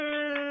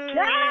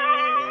Yes!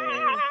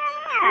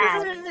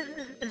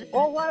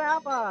 Or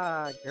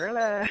whatever,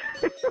 girl.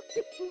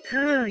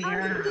 Oh, How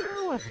yeah. you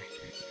doing?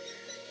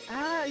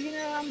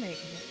 I'm making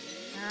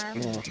it. I'm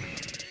Yeah. making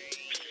it.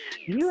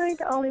 You ain't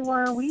the only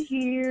one. We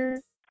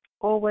here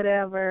or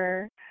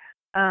whatever.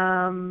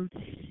 Um,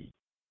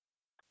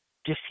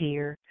 just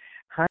here.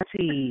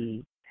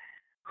 Hunty,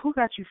 who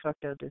got you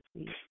fucked up this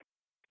week?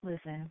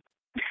 Listen.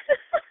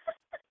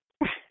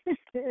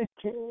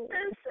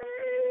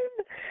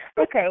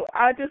 Okay,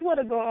 I just want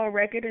to go on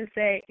record and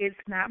say it's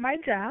not my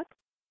job.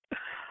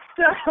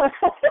 So,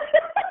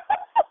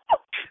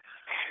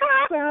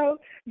 so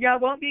y'all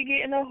won't be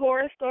getting a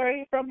horror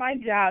story from my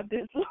job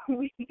this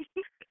week.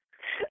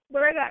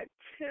 But I got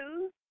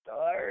two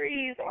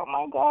stories. Oh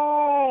my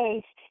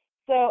gosh.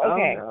 So, Oh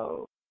okay.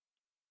 no.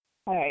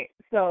 All right.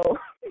 So,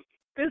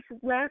 this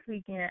last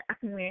weekend I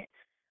went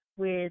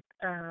with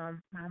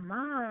my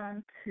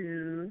mom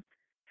to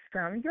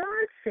some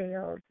yard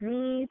sales,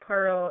 me,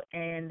 Pearl,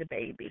 and the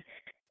baby.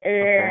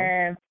 Okay.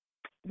 And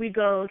we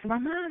go, so my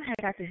mom had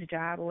got this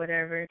job or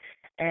whatever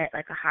at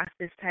like a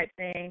hospice type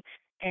thing,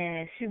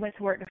 and she went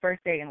to work the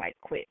first day and like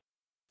quit.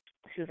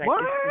 She was like,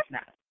 What?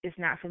 it's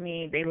not for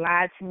me. They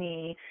lied to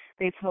me.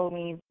 They told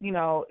me,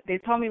 they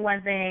told me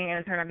one thing and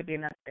it turned out to be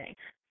another thing.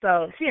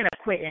 So she ended up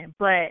quitting,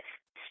 but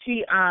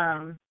she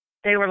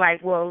they were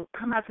like, well,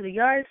 come out to the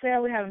yard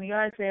sale. We're having a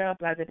yard sale,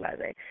 blah blah blah.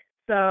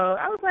 So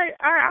I was like,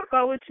 all right, I'll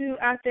go with you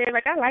out there.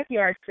 Like, I like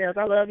yard sales.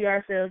 I love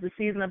yard sales. The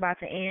season's about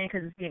to end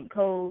because it's getting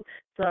cold.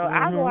 So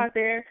I'll go Mhm. out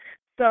there.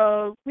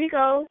 So we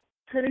go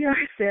to the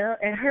yard sale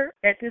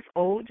at this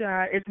old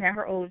job. It's not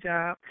her old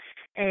job.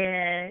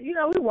 And,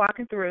 we're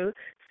walking through.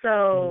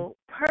 Mhm. So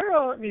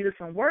Pearl needed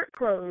some work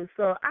clothes.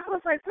 So I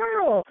was like,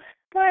 Pearl,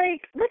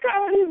 like, look at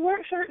all these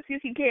work shirts you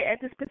can get at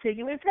this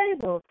particular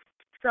table.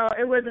 So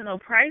it wasn't no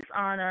price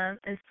on them.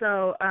 And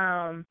so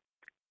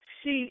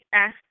she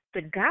asked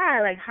the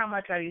guy, like, how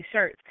much are these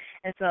shirts?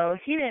 And so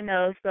he didn't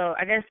know. So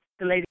I guess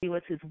the lady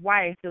was his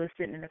wife that was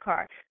sitting in the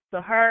car. So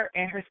her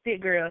and her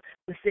stick girl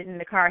was sitting in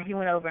the car. He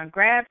went over and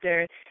grabbed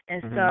her.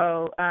 And Mhm.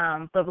 so,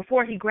 but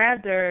before he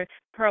grabbed her,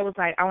 Pearl was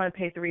like, I want to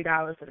pay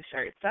 $3 for the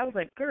shirt. So I was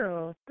like,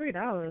 girl,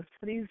 $3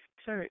 for these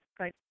shirts?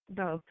 Like,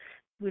 no,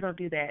 we don't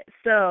do that.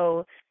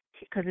 So,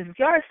 because it's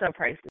yard sale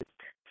prices.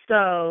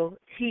 So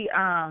he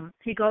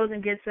goes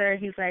and gets her.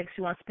 He's like,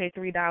 she wants to pay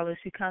 $3.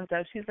 She comes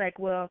up. She's like,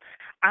 well,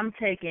 I'm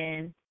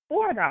taking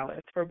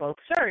 $4 for both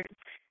shirts.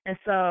 And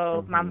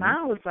so my Mhm.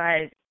 mom was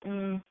like,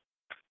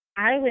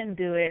 I wouldn't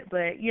do it,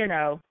 but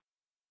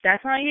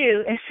that's on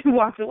you. And she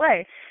walked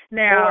away.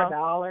 Now,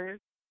 $4.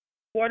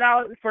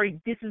 $4 for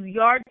this is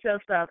yard sale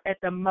stuff. At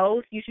the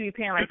most, you should be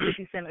paying like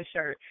 50 cents a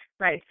shirt,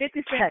 right?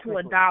 50 cents to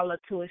a Technically. dollar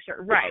to a shirt,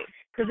 right?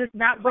 Because it's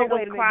not But for the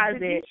wait a minute.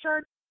 Did these closet.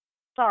 shirts?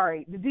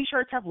 Sorry. Did these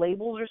shirts have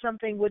labels or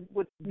something? What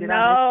did I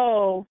miss?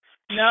 No,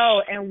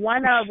 no, and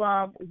one of For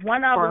them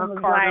her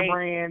was Carter like,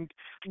 brand.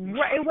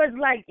 it was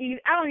like,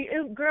 I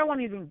don't, girl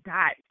wasn't even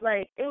dot.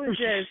 Like, it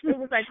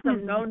was like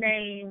some no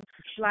name,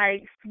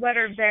 like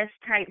sweater vest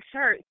type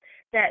shirts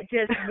that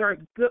just were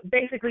good,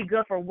 basically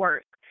good for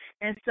work.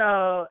 And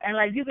so, and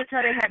like you could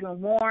tell they had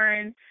been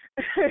worn,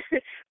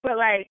 but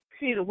like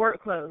she needed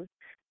work clothes.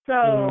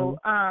 So, Mhm.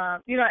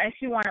 and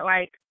she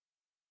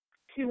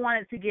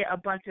wanted to get a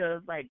bunch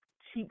of like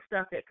cheap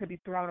stuff that could be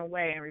thrown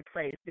away and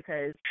replaced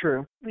because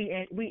True. we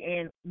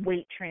in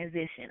weight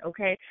transition,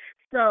 okay?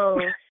 So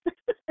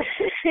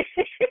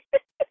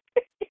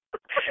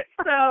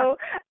so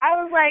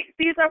I was like,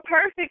 these are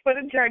perfect for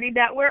the journey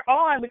that we're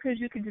on because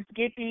you can just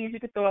get these, you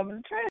can throw them in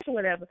the trash or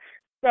whatever.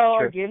 So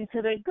or True. give them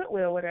to the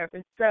Goodwill or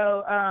whatever.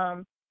 So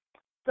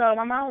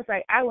my mom was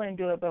like, I wouldn't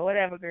do it, but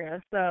whatever, girl.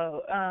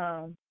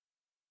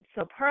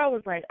 So Pearl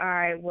was like, all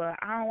right, well,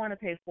 I don't want to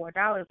pay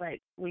 $4.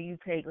 Like, will you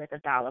take like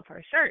 $1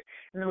 per shirt?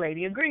 And the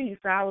lady agreed.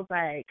 So I was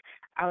like,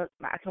 I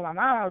told my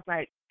mom, I was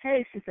like,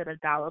 hey, she said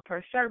 $1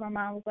 per shirt. My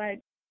mom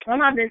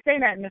didn't say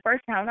that in the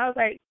first time. And I was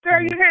like,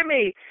 girl, you Mhm. hear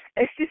me?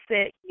 And she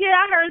said, yeah,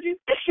 I heard you.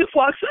 And she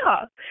walks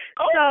off.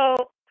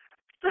 So,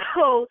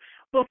 so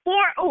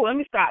let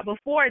me stop.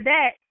 Before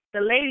that, the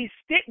lady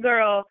stick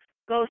girl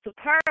goes to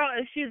Pearl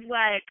and she's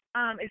like,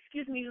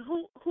 excuse me,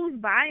 who's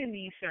buying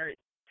these shirts?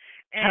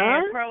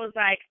 Huh? And Pearl was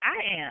like,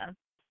 I am.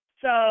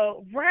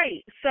 So,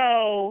 right.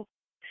 So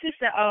she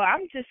said, oh,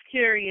 I'm just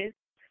curious.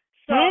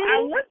 So I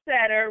Hmm? looked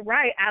at her,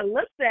 right. I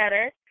looked at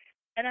her,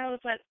 and I was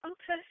like,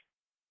 okay,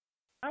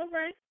 all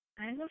right.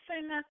 I ain't going to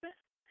say nothing.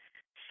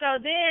 So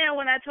then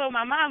when I told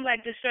my mom,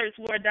 like, the shirts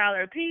were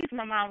 $1 a piece,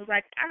 my mom was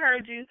like, I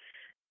heard you.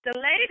 The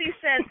lady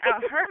says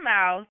out her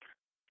mouth,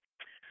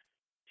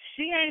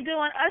 she ain't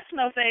doing us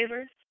no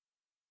favors.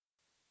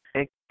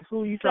 Hey,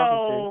 who are you talking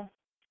to? So,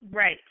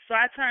 right. So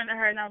I turned to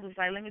her, and I was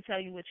like, let me tell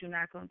you what you're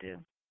not going to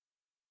do.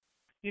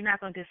 You're not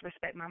going to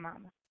disrespect my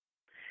mama.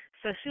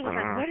 So she was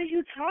like, Uh, what are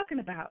you talking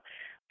about?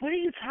 What are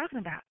you talking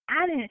about?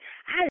 I didn't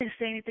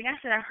say anything. I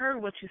said, I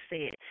heard what you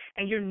said.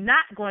 And you're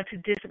not going to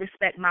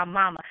disrespect my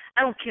mama.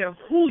 I don't care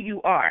who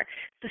you are.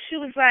 So she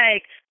was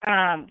like,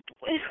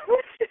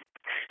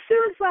 She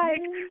was like,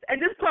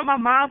 at this point,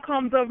 my mom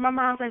comes over. My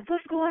mom's like,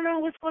 what's going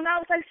on? What's going on? I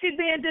was like, she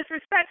being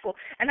disrespectful,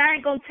 and I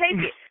ain't going to take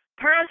it.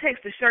 Pearl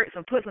takes the shirts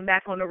and puts them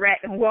back on the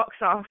rack and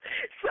walks off.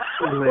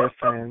 So,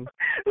 Listen.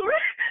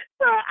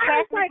 So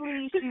I was like,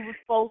 technically, she was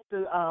supposed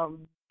to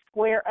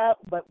square up,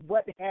 but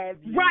what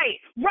have you? Right.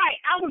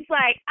 I was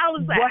like,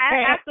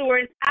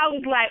 afterwards, I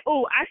was like,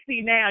 oh, I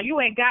see now. You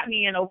ain't got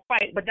me in no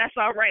fight, but that's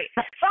all right.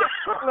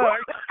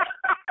 Look.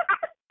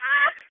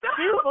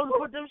 She was supposed to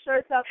put them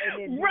shirts up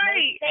and then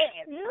right.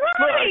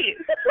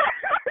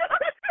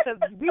 Because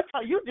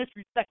you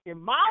disrespecting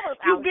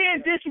mama's you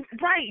outfit. being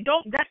right.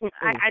 Don't. That's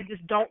I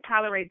just don't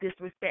tolerate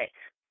disrespect.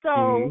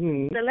 So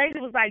the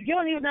lady was like, you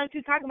don't even know what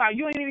you're talking about.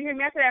 You don't even hear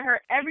me. I said, I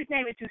heard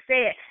everything that you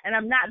said, and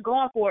I'm not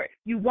going for it.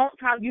 You won't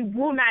talk. You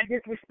will not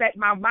disrespect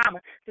my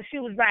mama. So she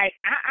was like,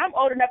 I'm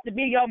old enough to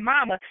be your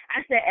mama.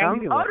 I said,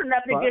 and you're old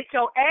enough to get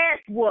your ass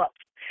whooped.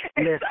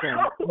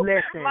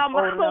 Listen. My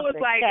mama was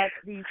like, catch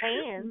these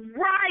hands.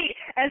 Right.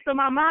 And so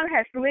my mom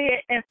had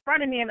slid in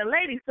front of me and the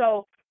lady.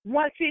 So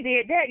once she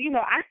did that,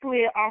 I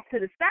slid off to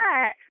the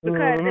side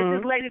because if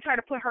this lady tried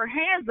to put her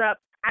hands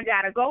up, I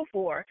gotta go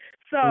for her.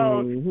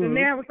 So the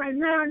man was like,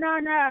 no,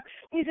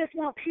 we just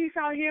want peace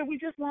out here. We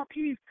just want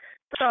peace.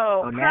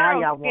 So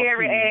Pearl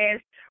scary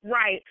ass,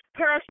 right?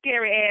 Pearl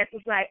scary ass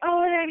was like,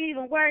 oh, it ain't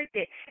even worth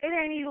it. It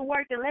ain't even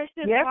worth it. Let's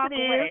just walk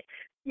away.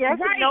 Yes,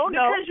 right, no.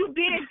 Because you're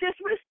being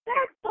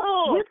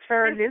disrespectful. You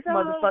turn this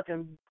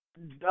motherfucking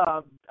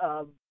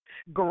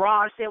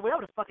garage sale,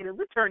 whatever the fuck it is,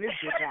 we turn this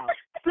bitch out.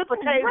 Flip a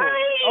table.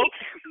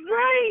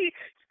 Right.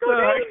 So they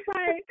was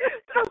like,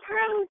 so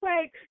Pearl was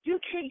like, you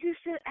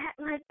should act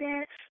like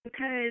that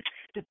because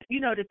the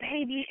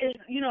baby is,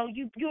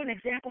 you're an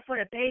example for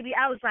the baby.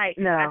 I was like,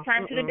 I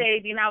turned to the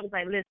baby and I was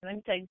like, listen, let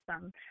me tell you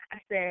something. I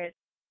said,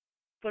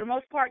 for the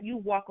most part, you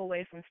walk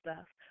away from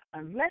stuff.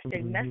 Unless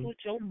they mess with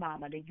your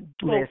mama, then you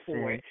go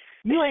for it.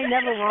 You ain't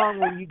never wrong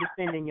when you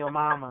defending your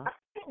mama.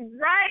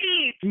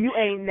 Right. You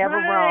ain't never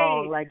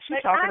wrong. Like,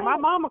 she's talking to my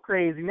mama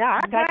crazy. Now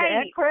I got to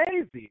act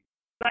crazy.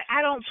 Like,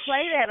 I don't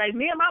play that. Like,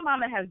 me and my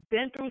mama have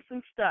been through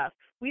some stuff.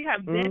 We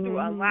have been through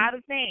a lot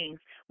of things.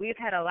 We've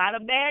had a lot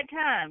of bad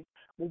times.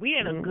 Well, we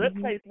in a good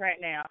place right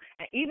now.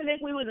 And even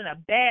if we was in a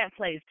bad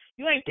place,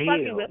 you ain't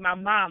fucking with my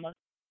mama.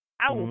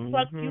 I will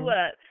fuck you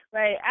up.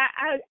 Like,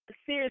 I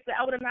seriously,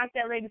 I would have knocked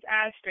that lady's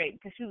eyes straight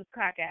because she was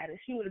cockeyed.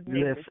 She would have been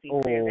able to see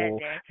clear that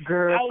day.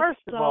 Girl, first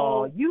of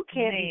all, you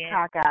can't be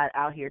cockeyed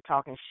out here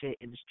talking shit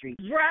in the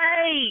streets.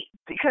 Right.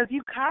 Because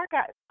you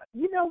cockeyed.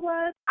 You know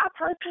what? I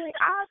personally.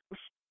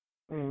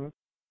 And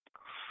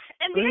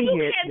then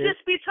you can't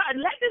just be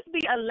talking. Let this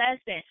be a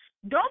lesson.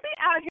 Don't be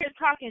out here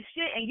talking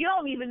shit and you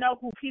don't even know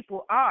who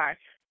people are.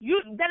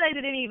 That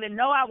lady didn't even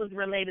know I was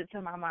related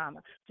to my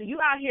mama. So you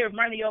out here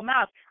running your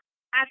mouth.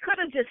 I could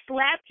have just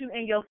slapped you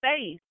in your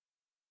face.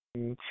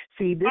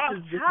 See, this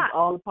is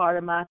all a part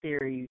of my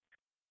theory.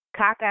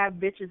 Cockeyed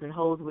bitches and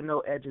hoes with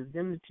no edges.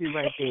 Them the two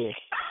right there.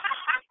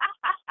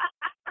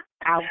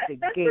 Out the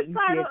gate. You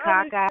see a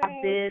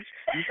cockeyed bitch.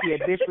 You see a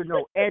bitch with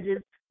no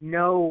edges.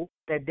 Know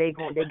that they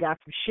got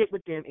some shit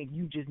with them, and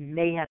you just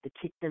may have to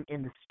kick them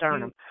in the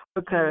sternum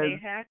because you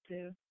may have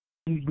to.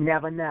 You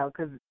never know.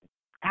 Because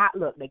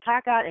look, they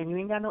cockeyed and you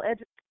ain't got no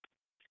edges.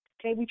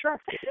 Can't be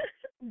trusted.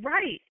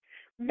 Right.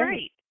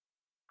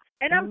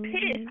 And I'm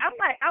pissed.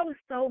 I was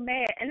so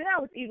mad. And then I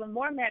was even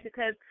more mad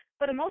because,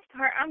 for the most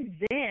part, I'm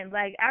zen.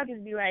 Like, I'll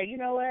just be like, you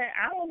know what?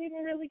 I don't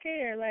even really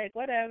care. Like,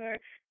 whatever.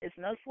 It's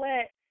no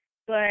sweat.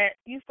 But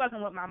you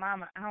fucking with my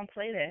mama. I don't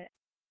play that.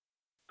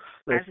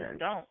 Listen, I just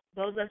don't.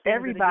 Those are things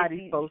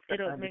everybody's supposed to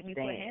it'll understand. make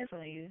me put hands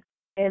on you.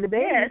 And the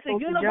baby is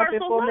supposed to jump in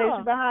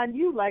formation law. behind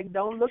you. Like,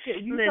 don't look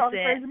at you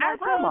talking crazy about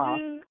my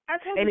mama. I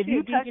told and you if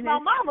you touch my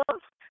mama,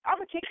 I'm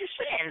going to kick your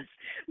shins.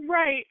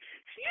 Right.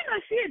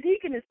 She a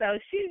deaconess, though.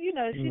 She's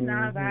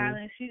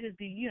nonviolent. She just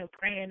be,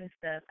 praying and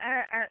stuff.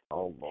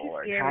 Oh,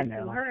 Lord. She's scary,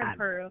 too. Her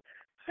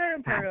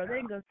and Pearl, they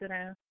can go sit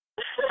down.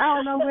 I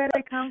don't know where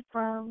they come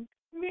from.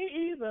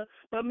 Me either.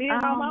 But me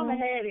and my mama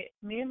had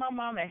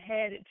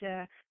it.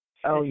 Child.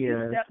 Oh, she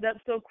stepped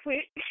up so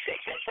quick.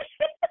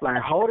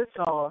 Like, hold it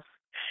sauce.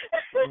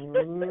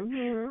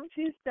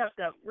 She stepped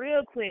up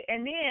real quick.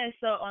 And then,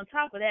 so on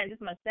top of that, this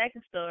is my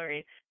second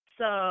story.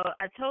 So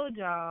I told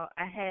y'all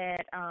I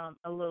had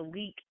a little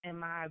leak in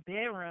my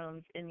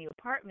bedrooms in the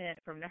apartment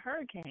from the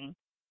hurricane.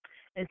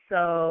 And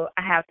so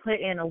I have put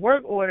in a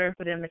work order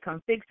for them to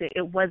come fix it.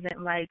 It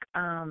wasn't like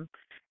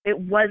it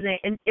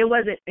wasn't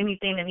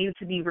anything that needed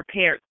to be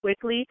repaired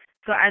quickly.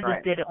 So I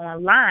just did it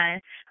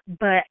online.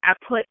 But I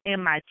put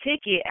in my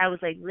ticket, I was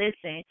like,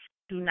 listen,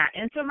 do not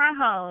enter my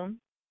home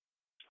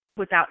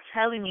without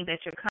telling me that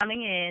you're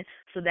coming in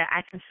so that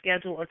I can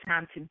schedule a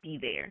time to be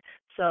there.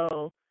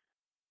 So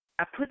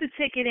I put the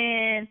ticket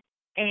in,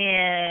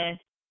 and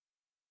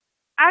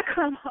I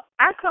come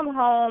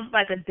home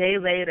like a day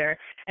later,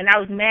 and I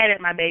was mad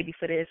at my baby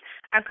for this.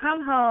 I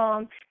come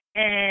home,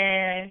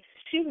 and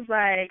she was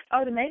like,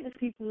 oh, the maintenance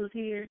people is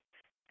here.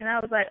 And I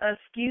was like,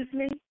 excuse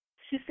me?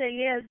 She said,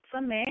 yeah,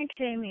 some man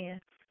came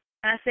in.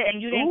 And I said,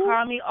 and you didn't Ooh.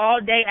 call me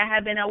all day. I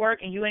have been at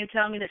work, and you ain't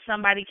telling me that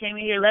somebody came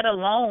in here, let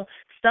alone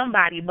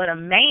somebody, but a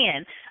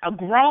man, a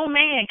grown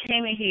man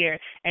came in here,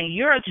 and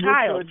you're a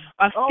child,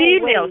 a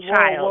female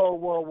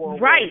child.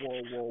 Right,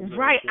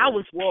 right. I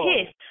was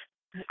pissed.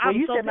 When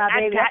you said my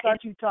baby, I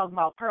thought you it. were talking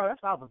about Pearl.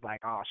 That's why I was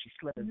like, oh, she's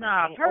slipping.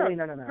 Nah, Pearl,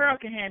 no. Pearl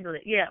can handle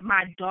it. Yeah,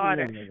 my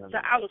daughter. No. So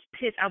I was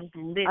pissed. I was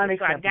livid.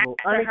 Unacceptable.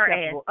 So I got into her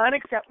ass.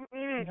 Unacceptable.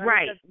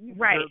 Right.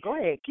 Girl, go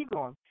ahead. Keep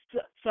going.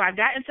 So I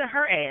got into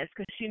her ass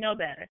because she know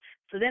better.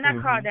 So then I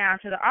called down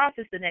to the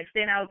office the next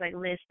day, and I was like,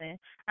 listen,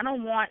 I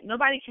don't want,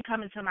 nobody can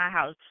come into my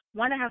house.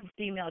 One, I have a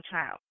female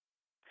child.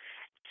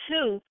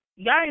 Two,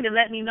 y'all need to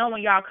let me know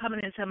when y'all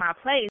coming into my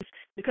place,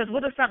 because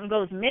what if something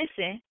goes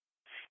missing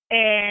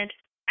and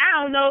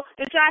I don't know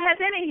that y'all have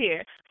been in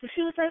here. So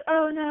she was like,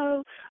 oh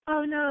no,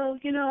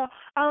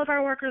 all of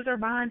our workers are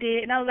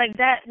bonded. And I was like,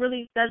 that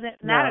really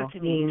doesn't matter to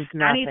me.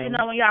 I need to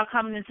know when y'all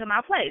coming into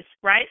my place,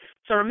 right?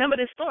 So remember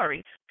this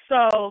story.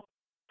 So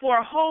for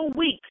a whole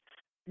week,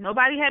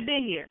 nobody had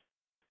been here.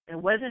 It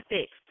wasn't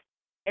fixed.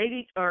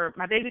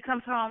 My baby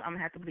comes home. I'm going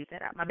to have to bleep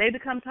that out. My baby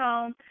comes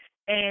home,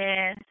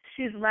 and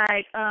she's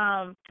like,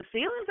 the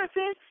ceilings are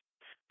fixed.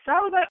 So I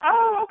was like,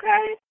 oh,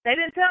 okay. They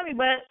didn't tell me,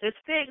 but it's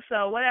fixed,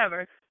 so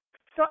whatever.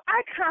 So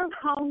I come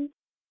home.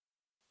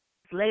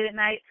 It's late at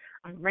night.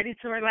 I'm ready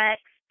to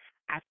relax.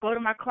 I go to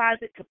my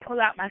closet to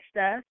pull out my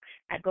stuff.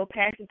 I go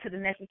pass it to the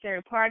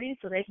necessary parties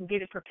so they can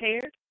get it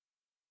prepared.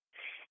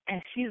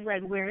 And she's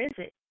like, where is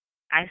it?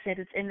 I said,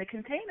 it's in the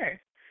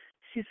container.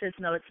 She says,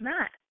 no, it's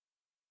not.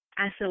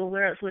 I said, well,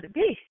 where else would it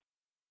be?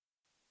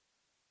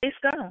 It's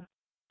gone.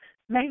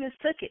 Mavis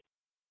took it.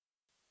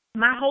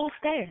 My whole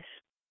stash.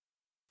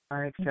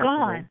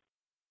 Gone.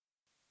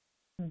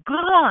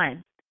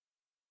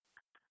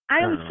 I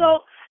am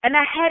and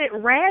I had it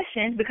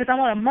rationed because I'm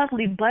on a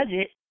monthly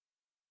budget,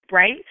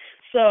 right?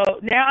 So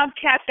now I'm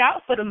capped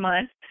out for the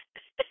month.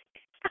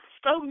 I'm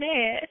so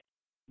mad.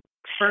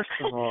 First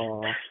of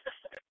all,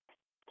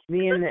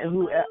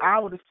 I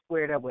would have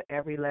squared up with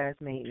every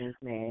last maintenance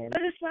man.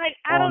 But it's like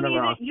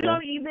you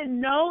don't even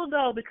know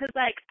though, because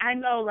like I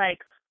know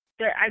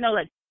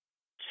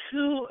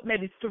two,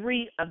 maybe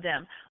three of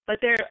them, but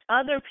there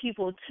are other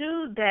people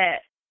too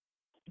that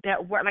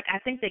work. Like I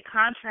think they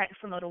contract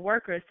some of the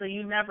workers, so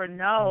you never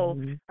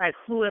know like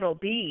who it'll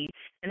be,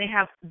 and they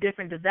have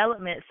different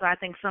developments. So I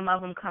think some of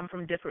them come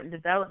from different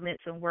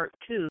developments and work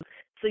too.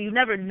 So you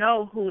never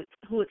know who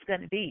it's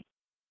going to be.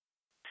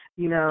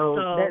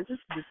 This is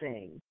the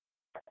thing.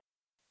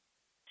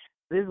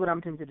 This is what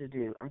I'm tempted to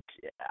do.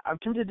 I'm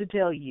tempted to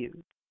tell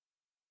you,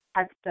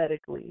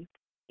 hypothetically,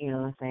 you know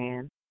what I'm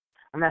saying?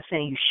 I'm not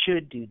saying you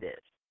should do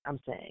this. I'm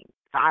saying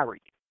if I were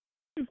you,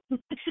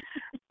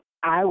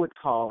 I would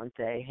call and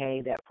say,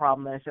 hey, that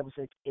problem that I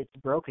said it's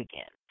broke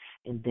again.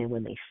 And then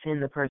when they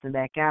send the person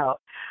back out,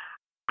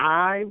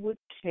 I would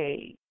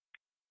take,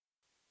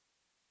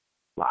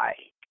 like,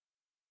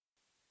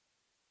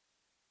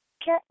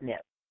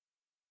 catnip.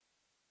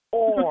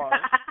 Or,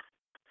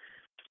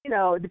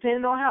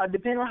 depending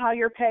on how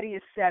your petty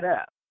is set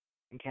up,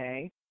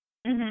 okay?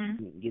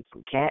 Mm-hmm. You can get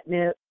some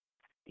catnip,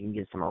 you can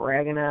get some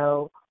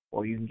oregano,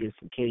 or you can get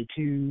some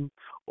K2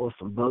 or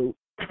some Vote.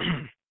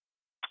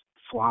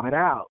 Swap it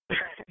out.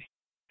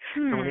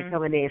 So when they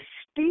come in there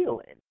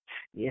stealing,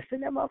 you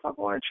send that motherfucker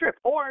on a trip.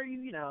 Or,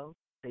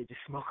 they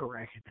just smoke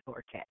oregano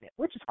or catnip,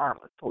 which is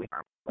harmless, totally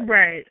harmless.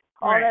 Right.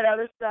 All that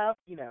other stuff,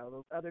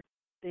 those other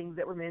things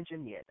that were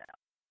mentioned, yeah, no.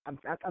 I'm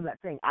not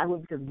saying I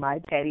would, because my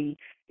petty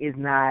is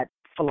not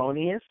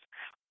felonious,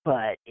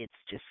 but it's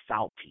just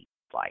salty,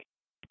 like.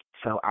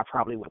 So I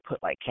probably would have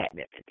put like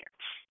catnip in there,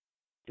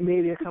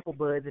 maybe a couple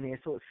buds in there,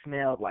 so it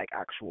smelled like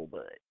actual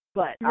bud.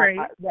 But right.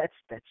 that's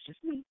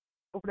just me,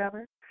 or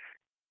whatever.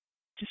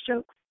 Just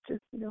jokes,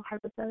 just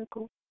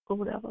hypothetical or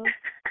whatever.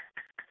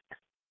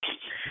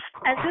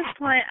 At this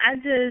point, I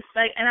just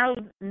and I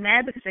was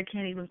mad because I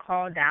can't even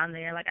call down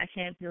there. Like I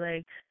can't be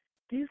like,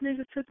 these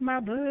niggas took my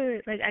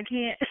bud. Like I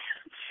can't.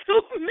 So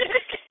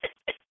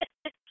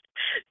mad.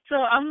 So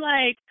I'm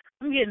like,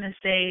 I'm getting a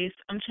safe.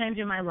 I'm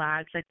changing my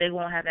locks. Like they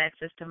won't have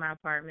access to my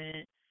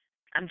apartment.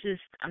 I'm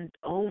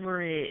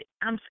over it.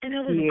 And it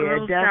was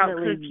Girl Scout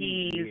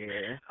cookies.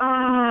 Yeah.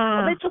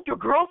 Oh, they took your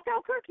Girl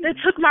Scout cookies? They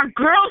took my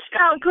Girl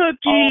Scout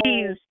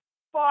cookies.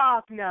 Oh,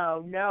 fuck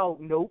no.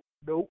 Nope.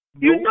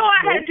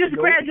 I had just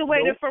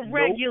graduated from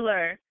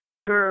regular.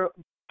 Girl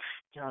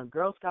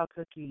Scout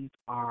cookies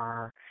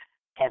are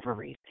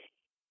everything.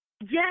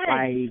 Yes.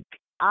 Like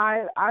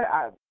I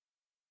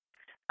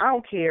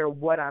don't care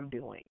what I'm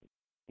doing.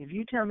 If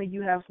you tell me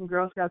you have some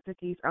Girl Scout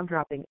cookies, I'm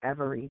dropping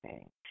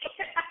everything.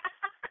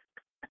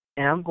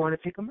 And I'm going to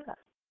pick them up.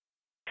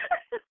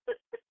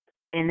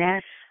 And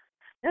that's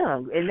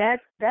not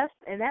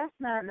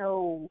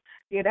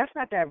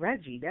that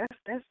Reggie. That's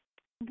right.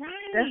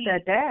 That's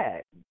that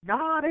dad.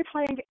 No, they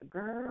playing.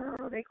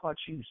 Girl, they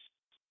caught you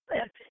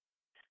slipping.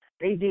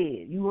 They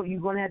did. You're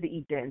gonna have to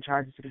eat that and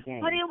charge it to the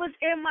game. But it was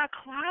in my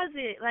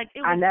closet. Like it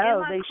was I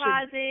know, in my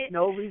closet.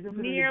 No reason for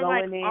them to go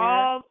like in there.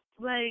 All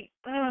like,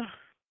 ugh.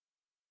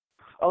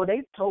 Oh,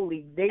 they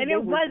totally And they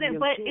it went to wasn't, your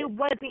but shit. it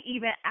wasn't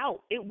even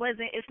out. It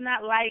wasn't. It's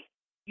not like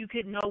you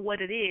could know what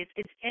it is.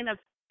 It's in a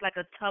like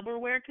a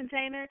Tupperware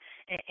container,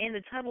 and in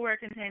the Tupperware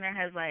container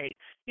has like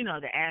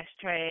the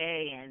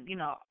ashtray and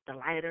the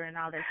lighter and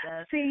all that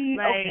stuff. See,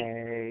 Like,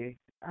 okay,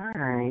 all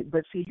right,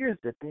 but see, here's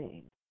the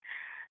thing.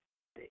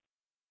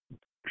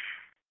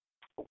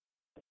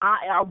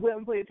 I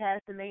wouldn't put it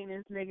past the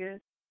maintenance nigga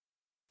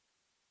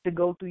to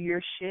go through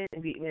your shit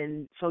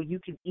and so you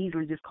can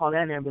easily just call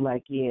that and be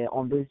like, yeah,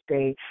 on this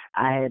day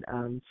I had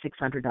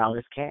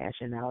 $600 cash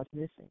and now it's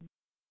missing.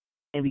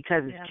 And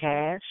because it's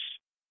cash,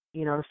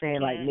 you know what I'm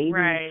saying? Like maybe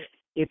right.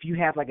 if you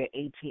have like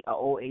an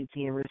old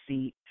ATM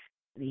receipt,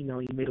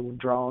 you made a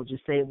withdrawal,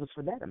 just say it was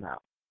for that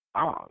amount.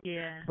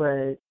 Yeah.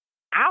 But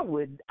I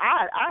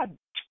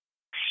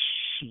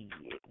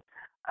shit.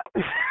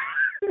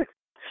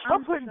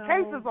 I'm putting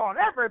cases on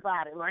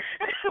everybody, like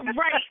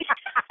right.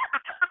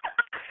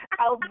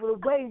 The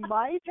way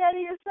my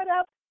teddy is set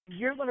up,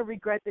 you're gonna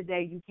regret the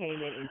day you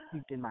came in and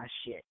scooped in my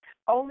shit.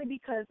 Only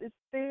because it's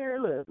fair.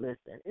 Look,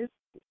 listen, it's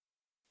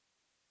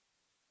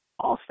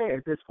all fair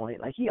at this point.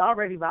 Like he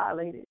already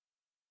violated,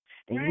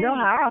 and right. you know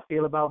how I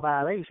feel about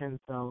violations.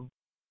 So,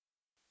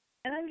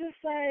 and I'm just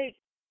like,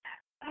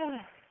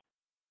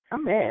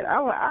 I'm mad.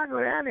 I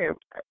go down there.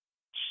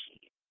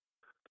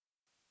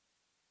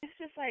 It's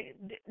just like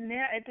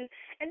now at this,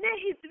 and then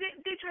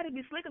they try to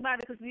be slick about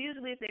it because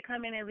usually if they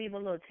come in and leave a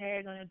little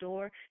tag on the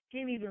door, he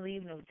didn't even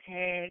leave no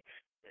tag.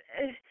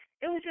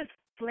 It was just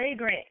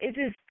flagrant. It's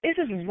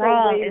just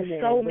wrong in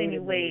so many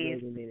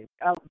ways. Wait a minute.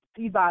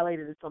 He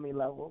violated at so many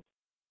levels.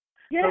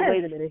 Yes. So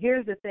wait a minute.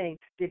 Here's the thing.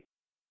 Did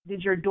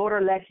your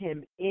daughter let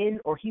him in,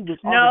 or he was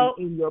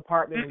already in your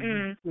apartment?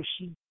 Was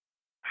she?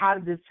 How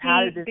did this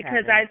happen?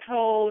 Because I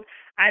told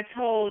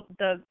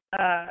the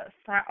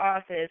front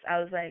office,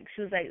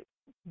 she was like,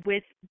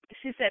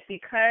 she said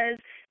because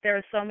there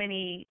are so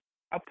many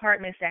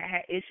apartments that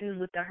had issues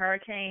with the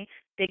hurricane,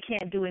 they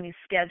can't do any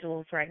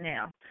schedules right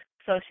now.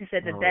 So she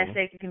said the best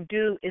they can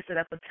do is set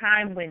up a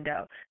time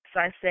window.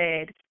 So I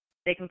said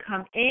they can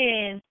come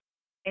in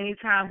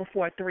anytime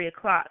before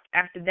 3:00.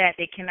 After that,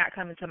 they cannot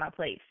come into my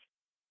place.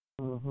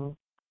 Mhm.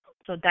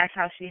 So that's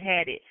how she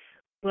had it.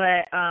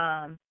 But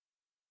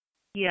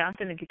yeah, I'm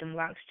gonna get them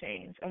locks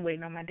changed. I'm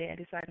waiting on my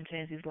daddy so I can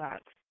change these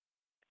locks.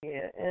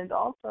 Yeah, and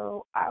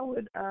also I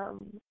would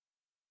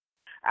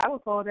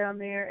call down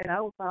there and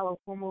I would file a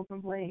formal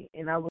complaint.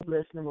 And I would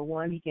list, number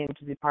one, he came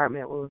to the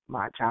apartment where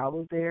my child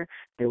was there.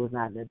 There was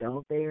not an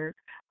adult there.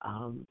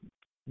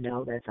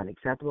 No, that's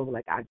unacceptable.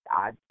 Like I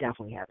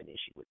definitely have an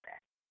issue with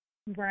that.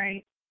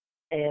 Right.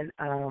 And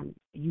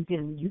you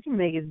can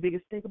make as big a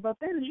stink about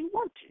that as you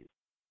want to.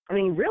 I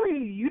mean, really,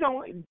 you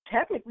don't.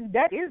 Technically,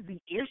 that is the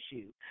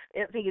issue.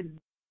 I think it's,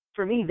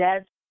 for me,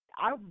 that's,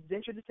 I would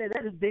venture to say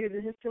that is bigger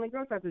than his stealing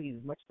Girl Scout cookies,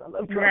 as much as I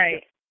love Girl Scouts.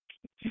 Right.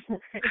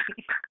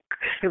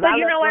 Because well, I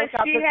you know love what? Girl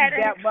Scout She cookies had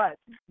that much.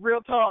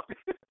 Real talk.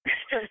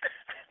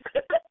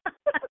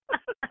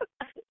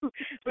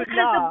 Because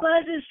the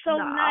buzz is so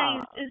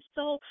nice. It's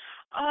so,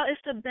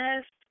 it's the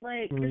best.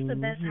 Like, it's the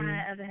best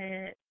high I ever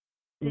had.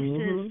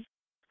 It's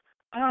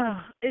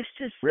it's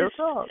just real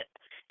talk.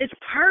 It's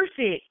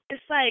perfect.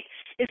 It's like,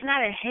 it's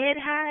not a head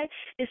high,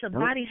 it's a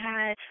body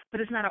high,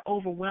 but it's not an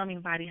overwhelming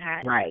body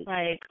high. Right.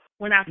 Like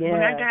when I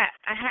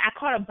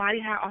caught a body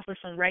high off of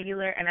some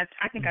regular, and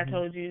I think I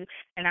told you,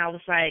 and I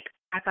was like,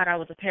 I thought I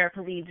was a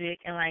paraplegic,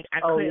 and like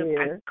I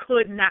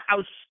could not. I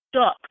was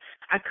stuck.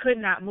 I could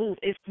not move.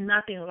 It's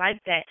nothing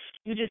like that.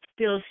 You just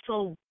feel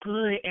so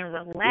good and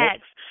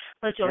relaxed,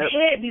 but your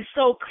head be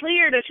so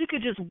clear that you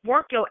could just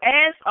work your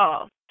ass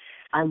off.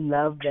 I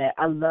love that.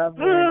 I love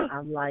when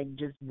I'm like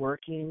just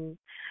working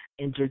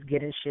and just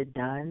getting shit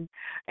done.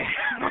 And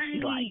I'm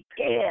like,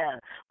 yeah.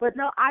 But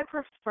no, I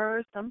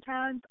prefer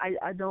sometimes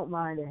I don't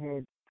mind a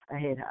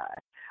head high.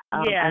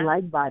 I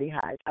like body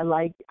highs. I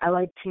like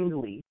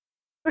tingly.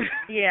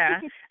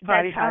 Yeah.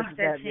 Body highs.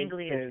 That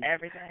tingly is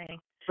everything.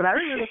 But I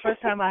remember the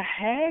first time I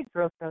had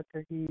Girl Scout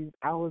cookies,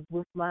 I was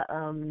with my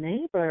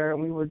neighbor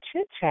and we were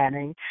chit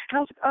chatting. And I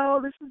was like,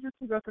 oh, this is just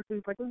some Girl Scout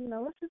cookies. Like,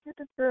 well, let's just get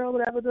this girl,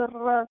 whatever, blah, blah,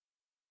 blah.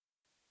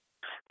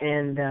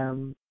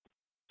 And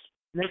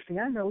next thing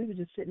I know, we were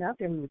just sitting out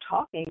there and we were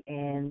talking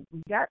and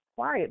we got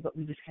quiet, but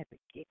we just had to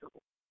giggle.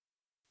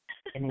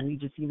 And then we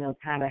just,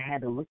 kind of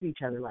had to look at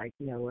each other like,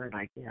 we're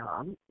like,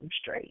 I'm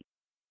straight.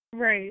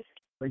 Right.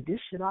 Like, this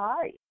shit all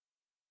right.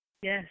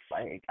 Yes.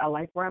 Like, I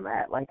like where I'm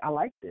at. Like, I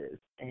like this.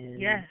 And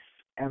yes.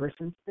 Ever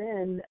since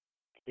then,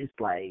 it's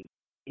like,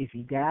 if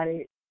you got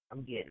it,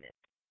 I'm getting it.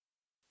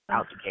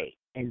 Out the gate.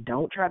 And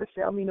don't try to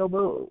sell me no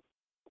bull.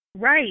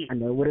 Right. I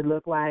know what it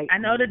looked like. I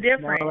know the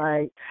difference.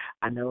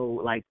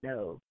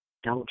 No,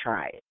 don't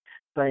try it.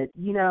 But,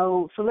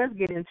 so let's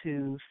get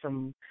into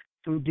some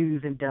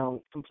do's and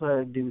don'ts, some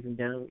plug do's and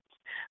don'ts.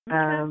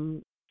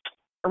 Okay.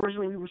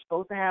 Originally we were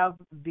supposed to have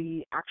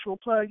the actual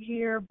plug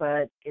here,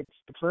 but it's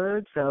the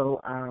plug,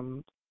 so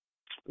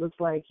looks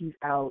like he's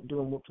out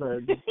doing what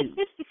plugs do.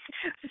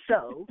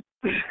 So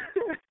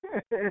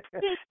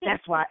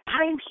that's why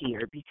I'm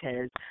here,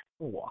 because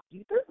we'll walk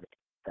you through it.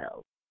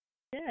 So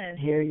Yes.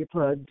 Here are your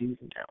plug do's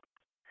and don'ts.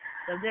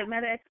 Subject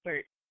matter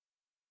expert.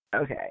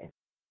 Okay.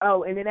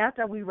 Oh, and then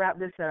after we wrap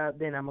this up,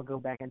 then I'm gonna go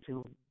back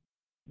into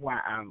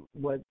what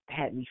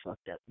had me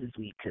fucked up this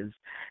week because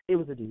it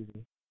was a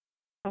doozy.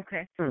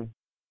 Okay.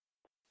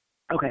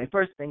 Okay.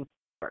 First things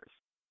first.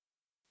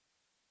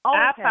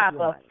 Our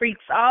Papa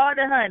freaks all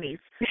the honeys.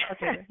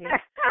 Okay.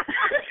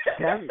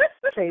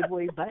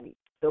 Playboy bunny.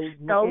 Those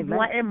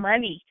wanting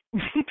money.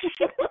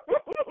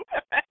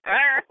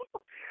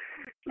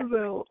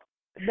 So,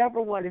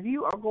 number one, if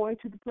you are going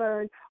to the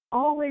plug,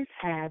 always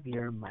have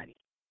your money.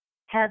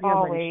 Have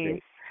your money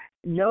straight.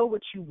 Know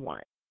what you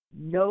want.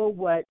 Know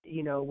what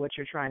what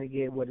you're trying to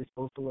get, what it's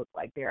supposed to look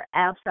like. There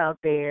are apps out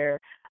there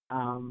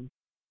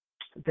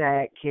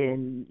that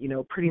can,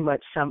 pretty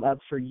much sum up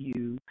for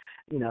you,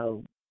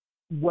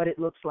 what it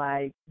looks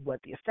like, what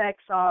the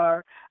effects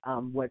are,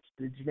 what's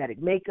the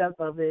genetic makeup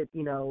of it,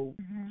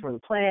 for the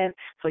plant,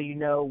 so you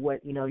know what,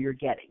 you're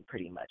getting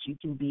pretty much. You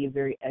can be a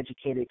very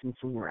educated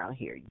consumer out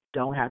here. You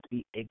don't have to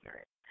be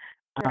ignorant.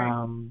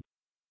 Right.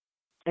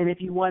 And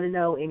if you want to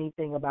know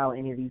anything about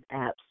any of these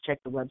apps, check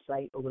the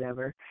website or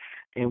whatever,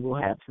 and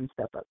we'll have some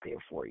stuff up there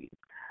for you.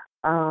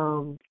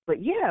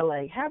 But yeah,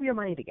 have your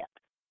money together.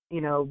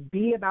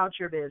 Be about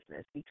your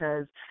business,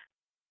 because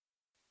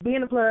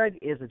being a plug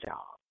is a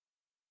job.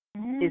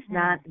 Mm-hmm. It's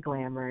not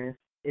glamorous.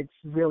 It's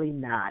really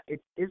not.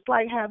 It's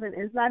like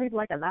it's not even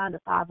like a 9 to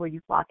 5 where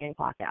you clock in,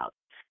 clock out.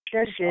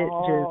 That shit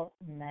all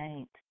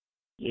night.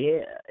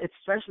 Yeah,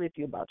 especially if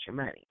you're about your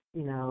money.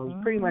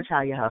 Pretty much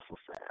how your hustle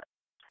set up.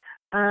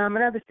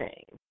 Another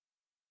thing.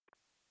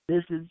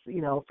 This is,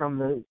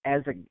 from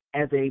as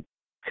a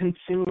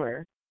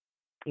consumer,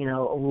 a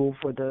rule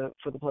for the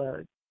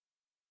plug.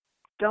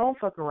 Don't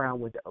fuck around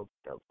with the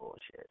okie-doke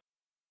bullshit.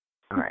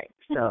 All right.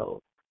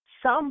 So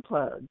some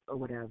plugs or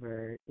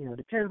whatever,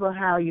 depends on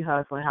how you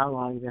hustle and how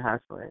long you've been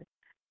hustling.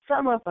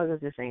 Some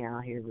motherfuckers just ain't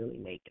out here really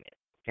making it.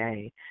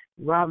 Okay,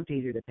 robbing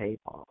Peter to pay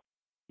Paul.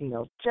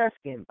 Just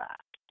getting by.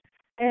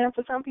 And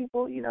for some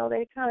people,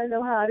 they kind of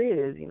know how it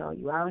is.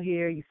 You out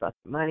here, you fuck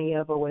the money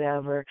up or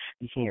whatever.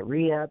 You can't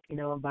re-up,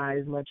 and buy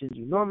as much as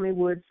you normally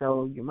would,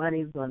 so your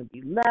money's going to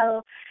be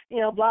low,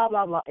 blah,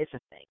 blah, blah. It's a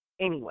thing.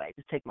 Anyway,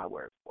 just take my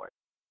word for it.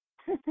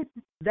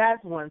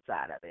 That's one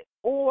side of it.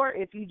 Or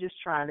if you're just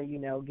trying to,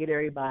 get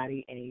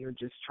everybody, and you're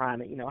just trying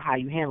to, how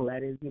you handle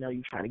that is,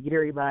 you're trying to get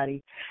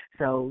everybody.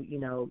 So,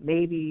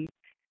 maybe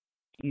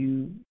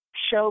you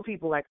show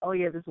people like, oh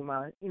yeah, this is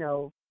my,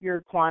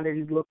 your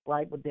quantities look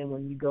like, but then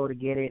when you go to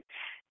get it,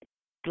 it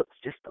looks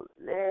just a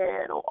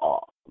little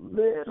off,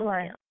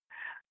 Right.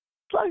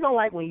 Plugs don't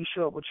like when you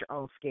show up with your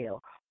own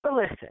scale. But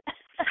listen,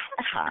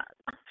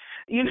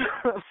 you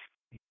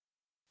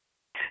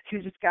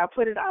just gotta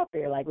put it out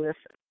there. Like,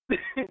 listen,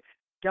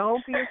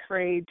 don't be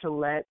afraid to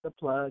let the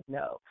plug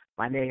know,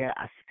 my nigga,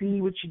 I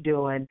see what you're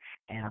doing,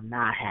 and I'm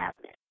not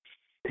having it.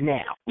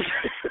 Now,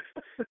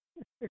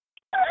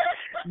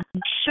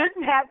 you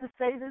shouldn't have to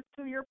say this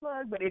to your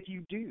plug, but if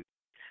you do,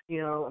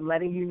 I'm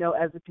letting you know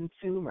as a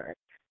consumer,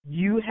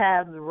 you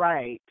have the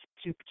right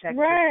to protect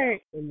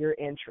yourself and your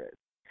interests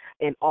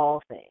in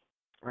all things,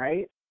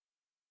 right?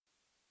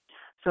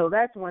 So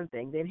that's one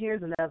thing. Then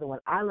here's another one.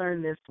 I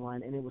learned this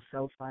one, and it was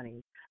so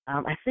funny.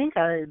 I think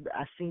I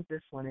seen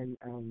this one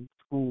in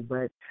school,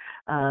 but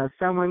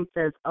someone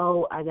says,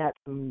 "Oh, I got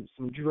some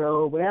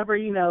drill, whatever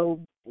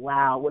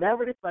wow,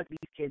 whatever the fuck these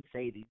kids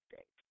say these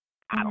days.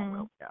 I don't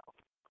really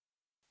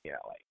know,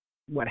 like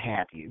what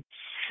have you."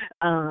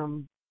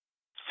 For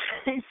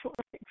example,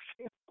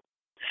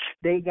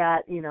 they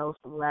got some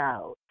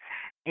loud,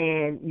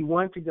 and you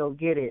want to go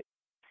get it,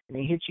 and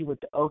they hit you with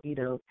the okie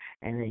doke,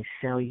 and they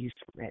sell you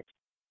some Reggie.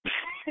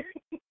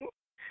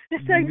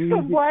 It's like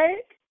some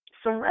what?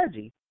 Some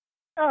Reggie.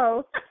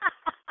 Oh.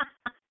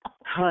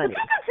 Honey.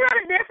 What's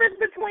the difference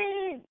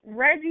between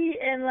Reggie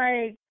and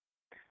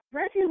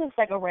Reggie looks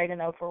like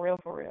oregano for real,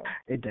 for real.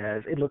 It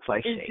does. It looks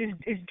like shit.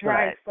 It's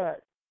dry as fuck.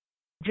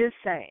 Just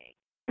saying.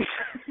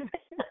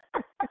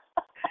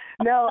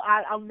 No,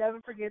 I'll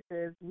never forget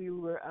this. We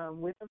were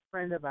with a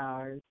friend of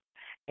ours,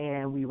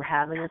 and we were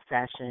having a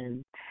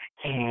session,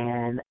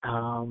 and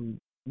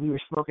we were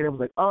smoking. It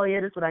was like, oh,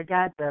 yeah, this is what I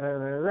got,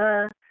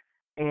 da-da-da-da.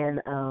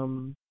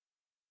 And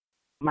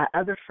my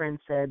other friend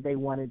said they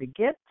wanted to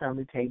get some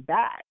to take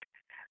back.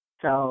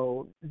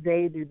 So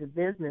they do the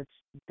business.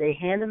 They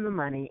hand them the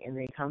money, and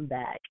they come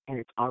back, and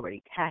it's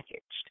already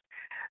packaged.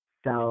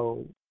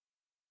 So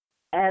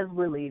as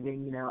we're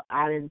leaving,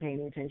 I didn't pay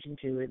any attention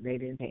to it. They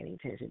didn't pay any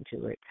attention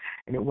to it.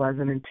 And it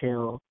wasn't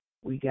until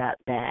we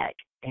got back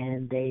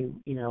and they,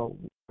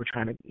 were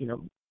trying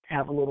to,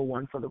 have a little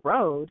one for the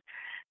road.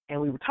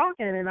 And we were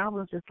talking, and I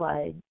was just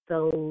like,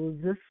 so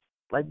this,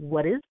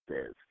 what is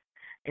this?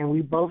 And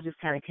we both just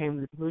kind of came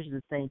to the conclusion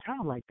at the same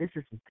time, like, this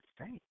isn't the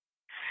same.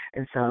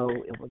 And so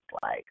it was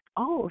like,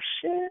 oh,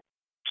 shit.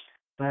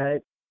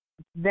 But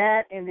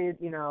that ended,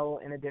 in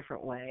a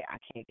different way. I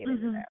can't get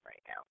into that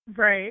right now.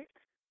 Right.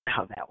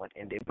 How that one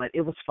ended, but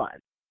it was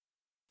fun.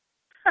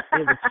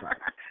 It was fun.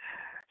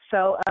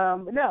 So,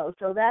 no,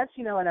 so that's,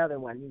 another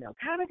one,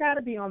 kind of got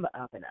to be on the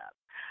up and up.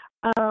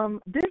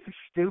 This is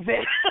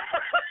stupid.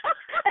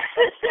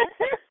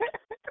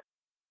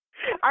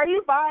 Are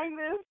you buying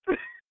this?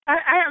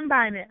 I am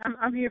buying it.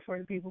 I'm here for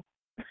it, people.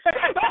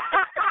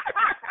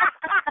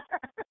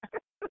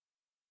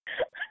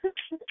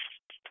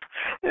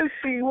 Let's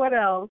see what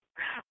else.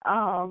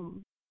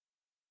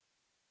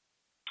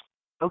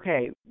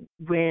 Okay,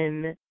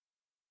 when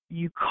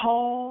you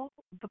call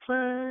the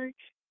plug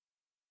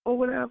or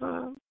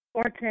whatever,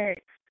 Or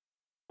text.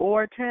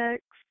 or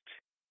text,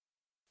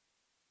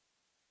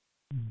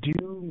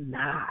 do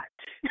not.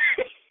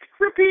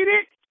 Repeat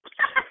it.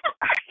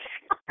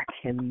 I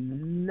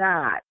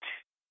cannot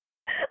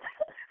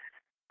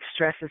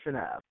stress this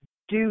enough.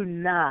 Do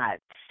not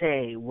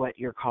say what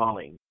you're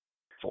calling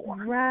for.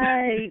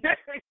 Right.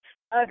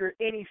 Under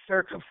any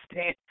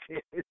circumstances,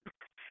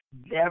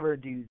 never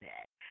do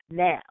that.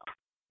 Now,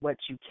 what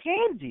you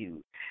can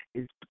do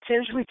is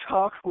potentially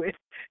talk with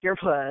your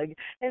plug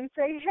and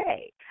say,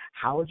 hey,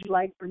 how would you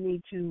like for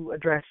me to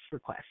address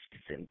requests?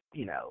 And,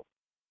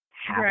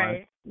 have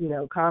Right.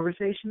 a,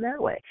 conversation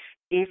that way.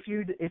 If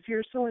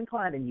you're so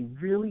inclined and you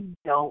really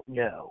don't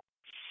know,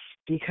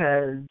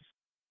 because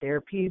there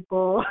are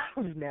people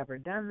who've never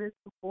done this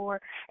before,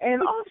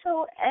 and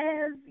also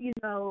as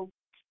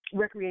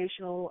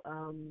recreational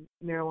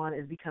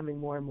marijuana is becoming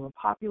more and more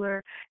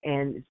popular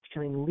and it's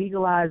becoming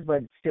legalized,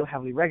 but it's still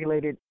heavily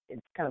regulated.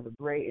 It's kind of a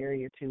gray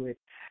area to it.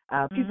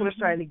 People are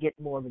starting to get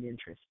more of an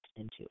interest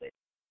into it.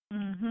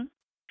 Mhm.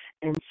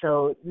 And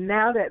so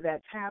now that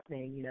that's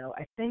happening,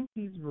 I think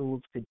these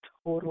rules could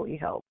totally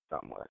help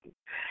someone,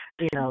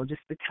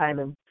 just to kind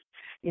of,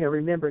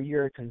 remember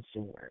you're a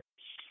consumer,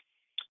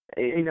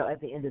 at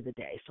the end of the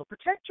day. So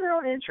protect your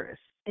own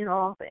interests in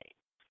all things.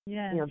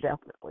 Yeah.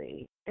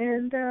 Definitely.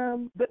 And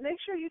but make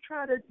sure you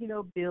try to,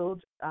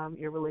 build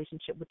your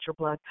relationship with your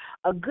plug.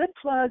 A good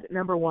plug,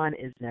 number one,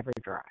 is never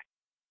dry.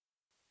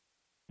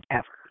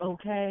 Ever.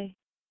 Okay.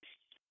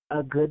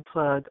 A good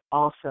plug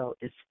also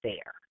is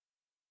fair.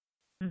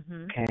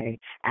 Mhm. Okay.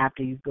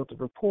 After you've built a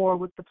rapport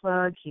with the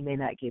plug, he may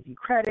not give you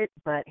credit,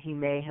 but he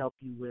may help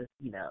you with,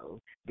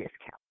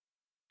 discount.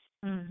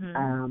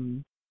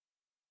 Mhm.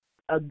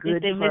 A good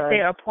If they miss plug.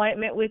 their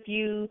appointment with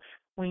you,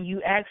 when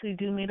you actually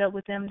do meet up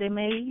with them, they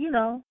may,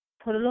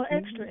 put a little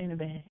extra in the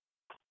bag.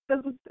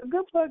 Because a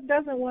good plug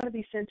doesn't want to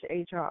be sent to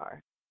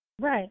HR.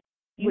 Right.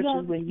 Which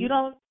is when You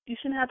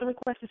shouldn't have to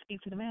request to speak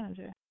to the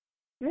manager.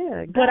 Yeah,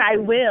 exactly. But I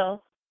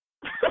will.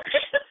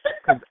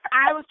 Because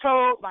I was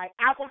told by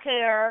Apple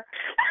Care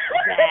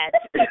that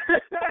this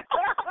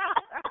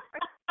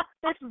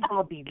is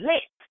going to be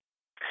lit.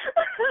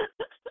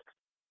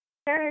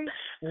 Okay?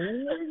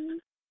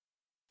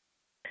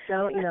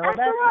 So,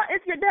 After all,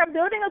 they're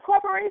building a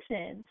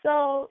corporation.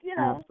 So,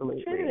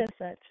 Absolutely. treat it as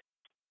such.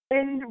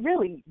 And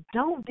really,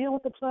 don't deal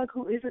with a plug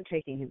who isn't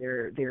taking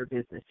their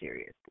business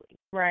seriously.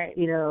 Right.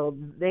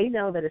 They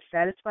know that a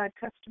satisfied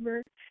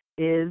customer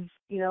is,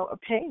 a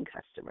paying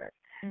customer.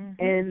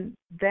 Mm-hmm. And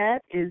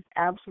that is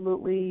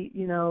absolutely,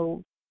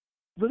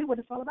 really what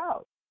it's all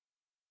about.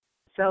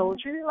 So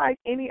treat it like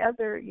any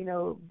other,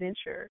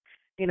 venture.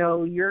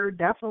 You're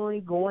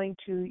definitely going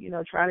to,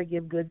 try to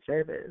give good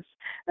service.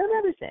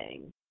 Another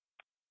thing,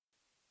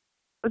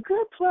 a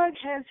good plug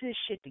has his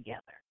shit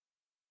together.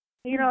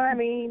 You know what I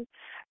mean?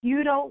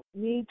 You don't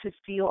need to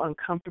feel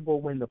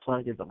uncomfortable when the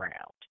plug is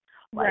around.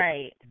 Like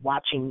right.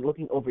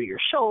 looking over your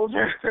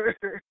shoulder.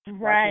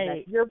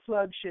 Right. Your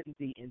plug shouldn't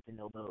be into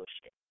no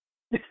bullshit.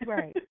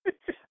 Right.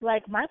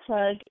 Like my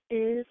plug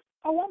is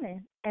a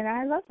woman, and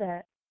I love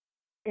that.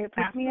 It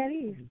puts me at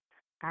ease.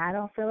 I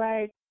don't feel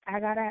like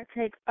I gotta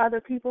take other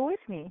people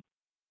with me.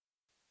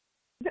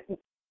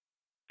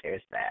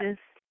 There's that.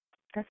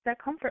 That's that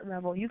comfort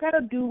level. You gotta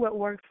do what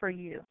works for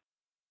you.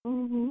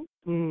 And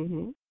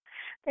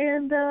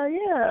I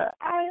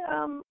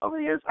over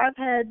the years I've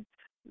had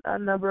a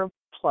number of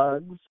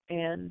plugs,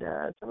 and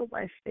some of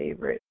my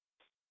favorites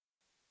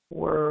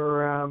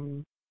were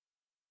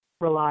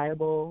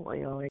reliable.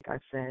 Like I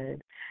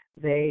said,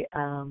 they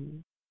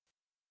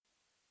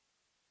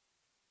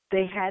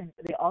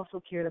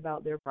also cared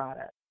about their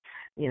product.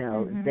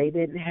 If they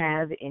didn't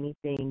have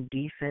anything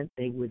decent,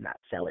 they would not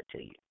sell it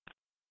to you.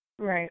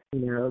 Right.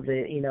 Your a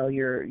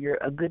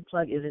good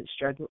plug isn't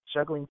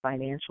struggling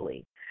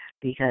financially,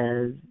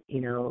 because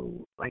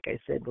like I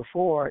said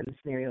before in the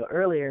scenario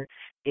earlier,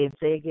 if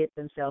they get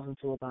themselves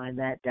into a bind,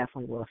 that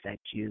definitely will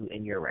affect you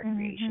in your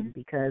recreation,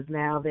 because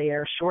now they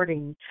are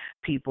shorting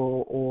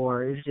people,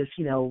 or it's just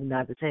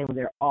not the same.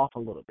 They're off a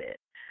little bit.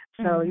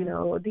 So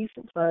a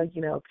decent plug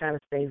kind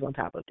of stays on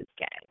top of its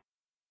game.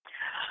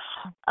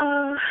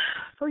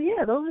 So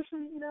yeah, those are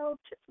some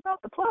tips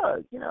about the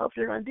plug. If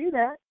you're gonna do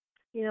that,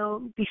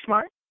 be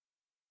smart.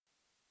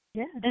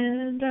 Yeah.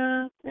 And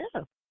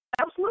yeah,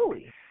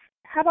 absolutely.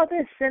 How about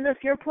this? Send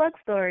us your plug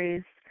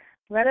stories.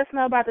 Let us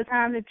know about the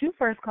time that you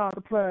first called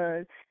the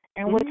plug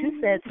and what you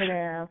said to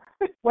them.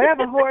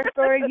 Whatever horror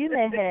story you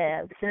may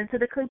have, send it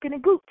to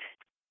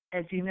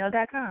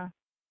thecookinandgoop@gmail.com.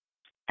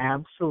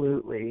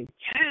 Absolutely.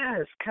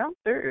 Yes, come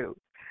through.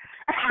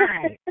 All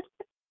right.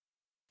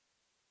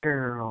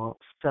 Girl,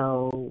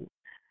 so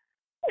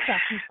What got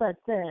you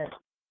fucked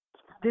up?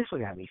 This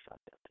one got me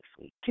fucked up this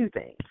week. Two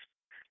things.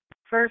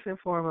 First and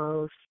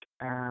foremost,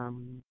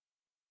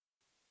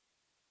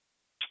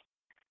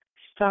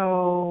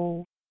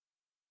 so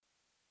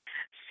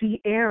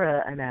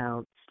Ciara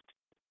announced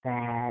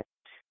that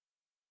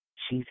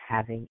she's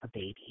having a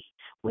baby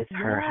with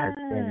her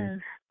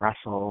husband,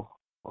 Russell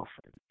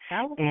Wilson.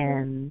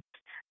 And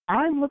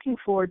I'm looking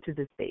forward to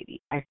this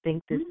baby. I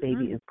think this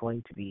baby is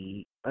going to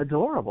be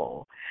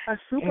adorable. A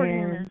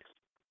superhuman.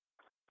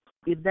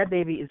 That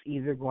baby is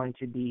either going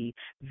to be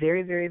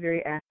very, very,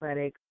 very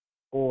athletic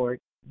or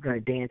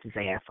going to dance his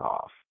ass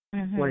off.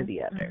 One or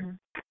the other.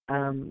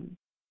 And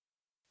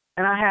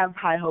I have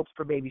high hopes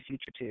for baby's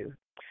future, too.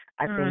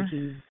 I think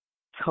he's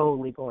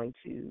totally going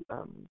to...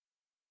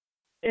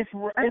 If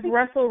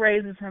Russell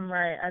raises him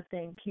right, I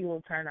think he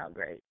will turn out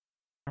great.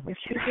 If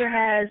Future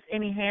has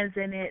any hands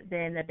in it,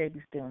 then that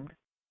baby's doomed.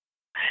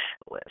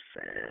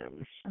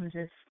 Listen, I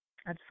just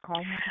call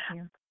him like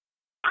him.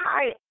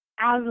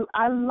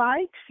 I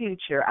like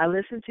Future. I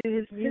listen to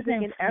his music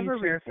and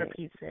everything. For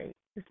Pete's sake.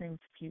 His name's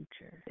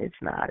Future.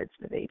 It's not. It's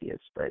the baby's,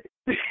 but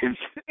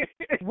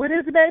what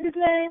is the baby's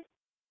name?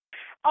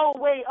 Oh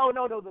wait. Oh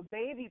no. The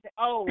baby's.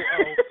 Oh.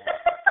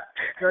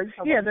 Girl,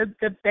 yeah.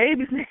 The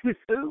baby's name is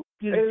who?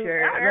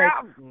 Future.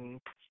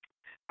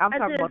 I'm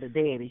talking about the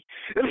daddy.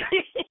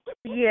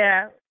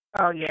 Yeah.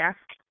 Oh yeah.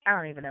 I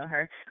don't even know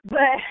her,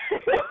 but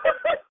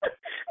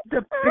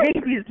the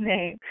baby's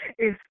name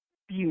is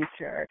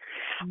Future.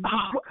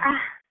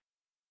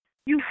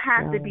 You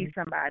have to be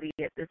somebody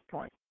at this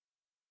point.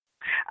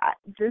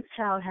 This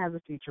child has a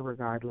future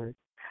regardless.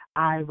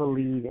 I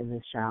believe in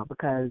this child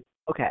because,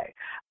 okay,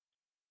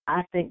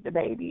 I think the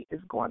baby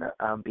is going to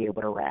be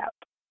able to rap.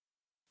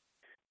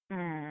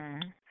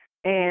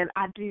 And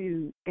I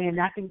do, and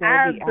I think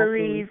that would be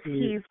believe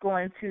he's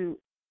going to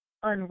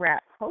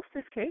unwrap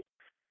Hostess cake,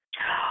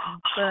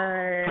 but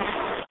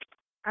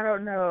I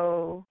don't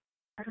know.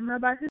 I don't know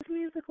about his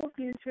musical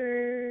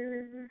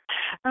future.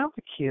 I'm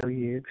gonna kill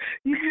you.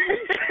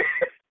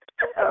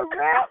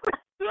 Unwrap.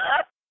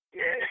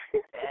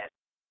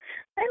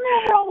 Ain't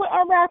nothing wrong with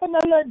unwrapping a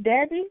little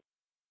daddy.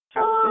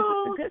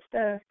 Oh, this is the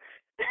good stuff.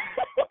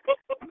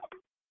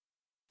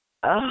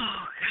 Oh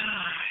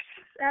God.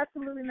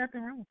 Absolutely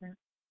nothing wrong with that.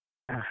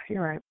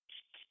 You're right.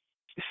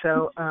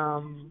 So,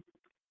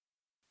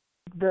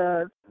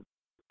 the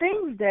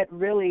things that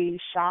really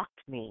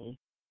shocked me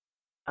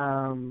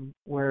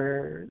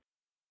were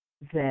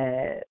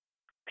that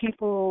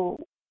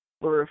people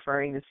were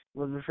referring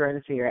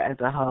to Ciara as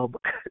a hoe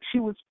because she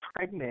was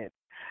pregnant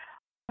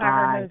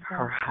by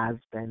her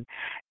husband,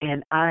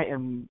 and I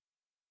am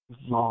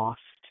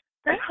lost.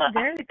 That's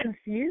very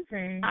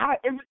confusing.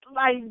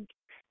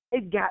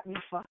 It got me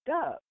fucked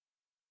up.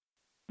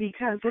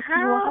 Because let's do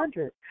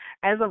 100.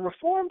 As a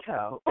reformed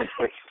hoe,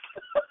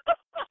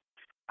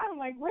 I'm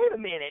like, wait a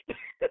minute.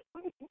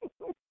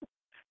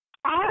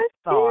 I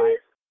thought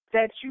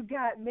that you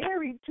got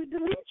married to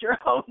delete your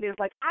hoeness.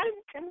 Like, I'm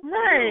confused.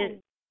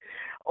 Right.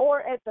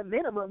 Or at the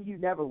minimum, you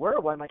never were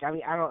one. Like, I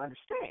mean, I don't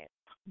understand.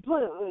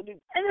 But and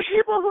the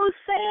people who's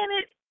saying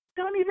it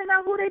don't even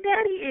know who their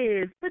daddy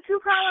is. But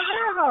you calling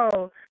her a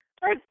hoe.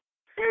 Like,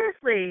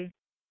 seriously.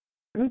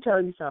 Let me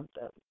tell you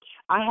something.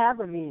 I have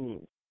a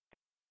meaning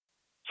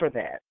for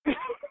that.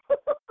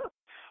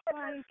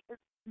 Like,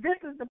 this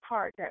is the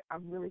part that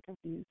I'm really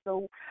confused.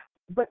 So,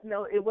 but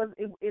no,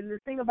 and the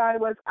thing about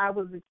it was I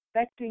was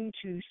expecting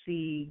to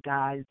see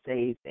guys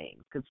say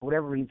things because for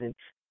whatever reason,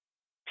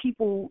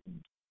 people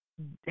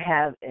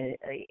have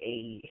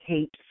a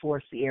hate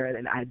for Ciara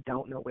and I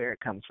don't know where it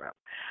comes from.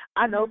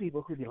 I know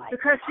people who be like,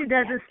 because she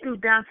doesn't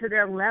stoop down to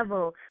their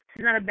level.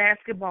 She's not a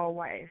basketball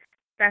wife.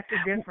 That's the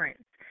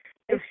difference.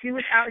 If she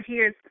was out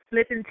here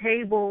flipping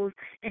tables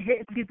and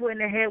hitting people in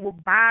the head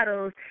with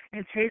bottles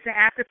and chasing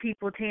after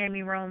people,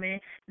 Tammy Roman,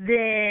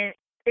 then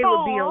it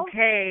would be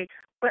okay.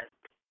 But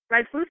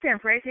like food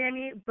stamps, right,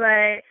 Tammy?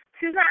 But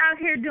she's not out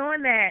here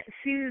doing that.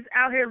 She's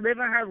out here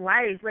living her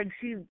life. Like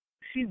she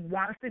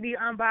wants to be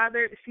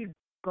unbothered. She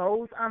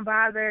goes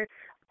unbothered.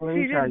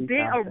 She's just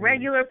being a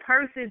regular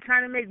person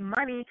trying to make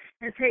money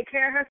and take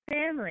care of her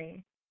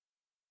family.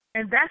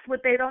 And that's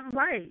what they don't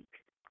like.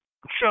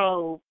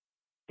 So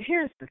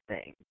here's the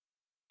thing.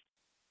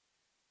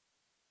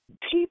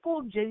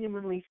 People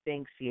genuinely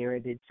think Ciara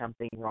did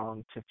something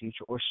wrong to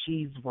Future, or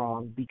she's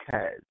wrong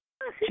because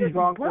she's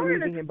wrong for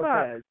leaving him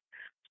because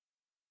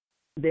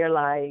they're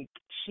like,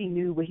 she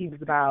knew what he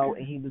was about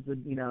and he was,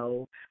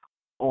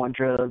 on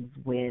drugs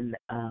when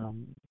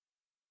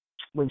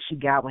she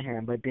got with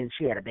him, but then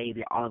she had a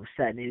baby. All of a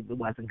sudden, it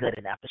wasn't good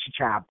enough, but she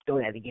tried to throw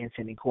that against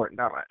him in court and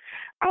all that.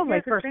 I was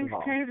like, first of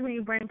all, things change when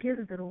you bring kids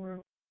into the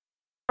world.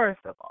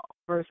 First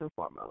and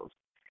foremost,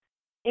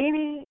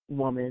 any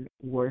woman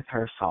worth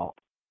her salt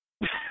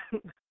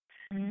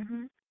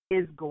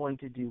is going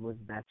to do what's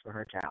best for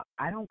her child.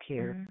 I don't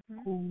care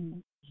who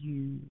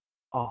you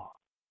are.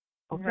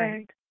 Okay?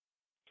 Right.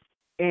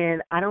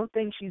 And I don't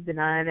think she's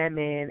denying that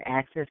man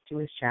access to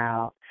his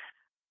child.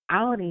 I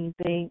don't even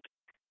think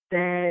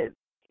that,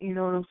 you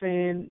know what I'm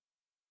saying,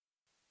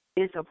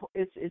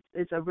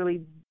 it's a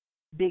really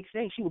big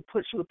thing. She would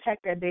pack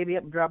that baby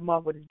up and drop him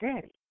off with his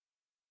daddy.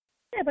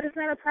 Yeah, but it's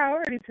not a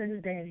priority to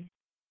his daddy.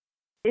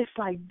 It's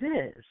like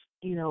this,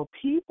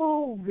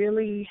 people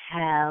really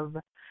have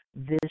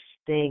this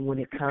thing when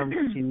it comes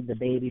to the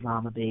baby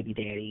mama, baby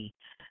daddy,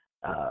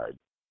 uh,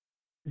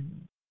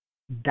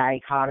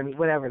 dichotomy,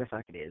 whatever the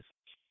fuck it is.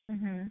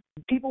 Mhm.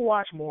 People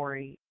watch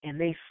Maury and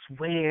they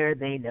swear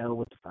they know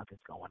what the fuck is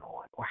going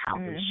on or how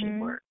this shit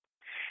works.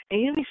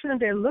 And you be sitting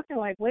there looking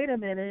like, wait a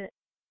minute,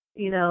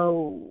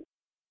 the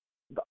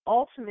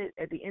ultimate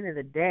at the end of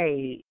the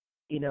day,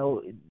 you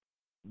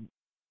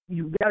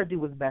got to do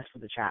what's best for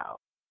the child.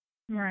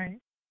 Right.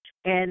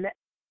 And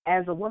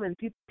as a woman,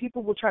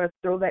 people will try to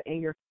throw that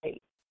in your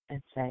face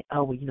and say,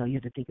 oh, well, you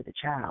have to think of the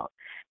child.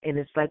 And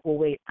it's like, well,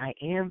 wait, I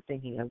am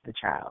thinking of the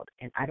child,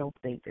 and I don't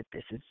think that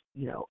this is,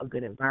 a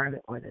good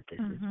environment or that this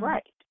is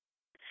right.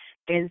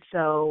 And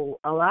so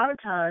a lot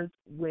of times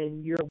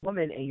when you're a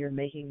woman and you're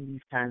making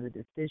these kinds of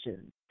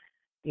decisions,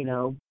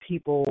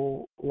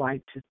 people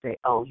like to say,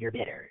 oh, you're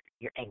bitter,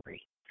 you're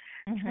angry.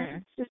 And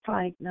it's just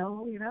like,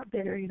 no, you're not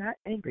bitter, you're not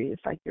angry.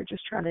 It's like you're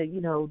just trying to,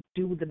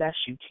 do the best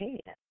you can.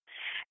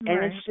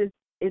 And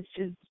it's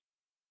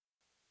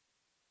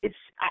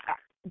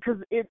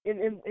because in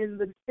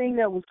the thing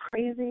that was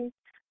crazy,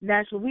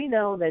 naturally, we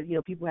know that,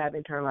 people have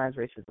internalized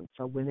racism,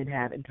 so women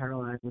have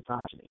internalized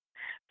misogyny.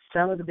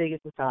 Some of the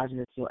biggest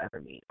misogynists you'll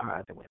ever meet are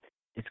other women.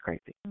 It's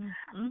crazy.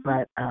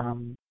 But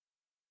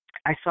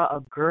I saw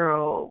a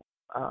girl,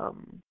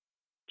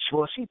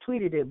 she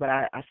tweeted it, but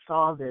I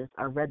saw this,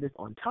 I read this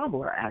on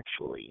Tumblr,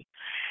 actually,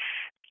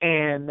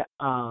 and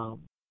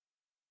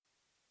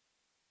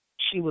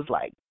she was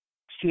like,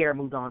 Sierra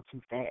moved on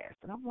too fast.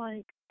 And I'm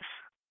like,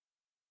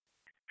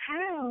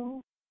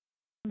 how?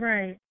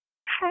 Right.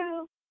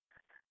 How?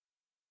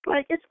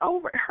 Like, it's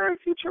over. Her and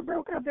Future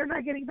broke up. They're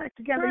not getting back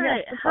together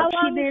yet. How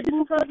long is she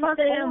supposed to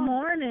stay in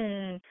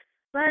mourning?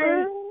 Like,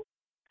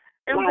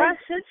 and why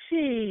should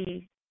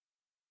she?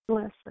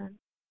 Listen,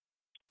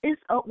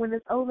 when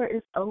it's over,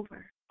 it's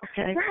over.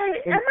 Okay.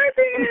 Right. And my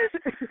thing is,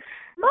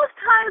 most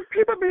times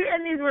people be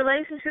in these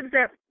relationships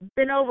that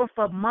been over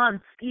for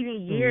months,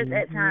 even years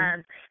at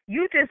times.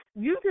 You just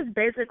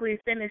basically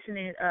finishing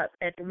it up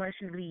at the once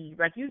you leave.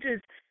 Like you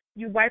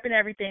wiping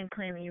everything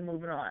clean and you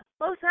moving on.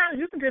 Most times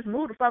you can just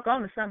move the fuck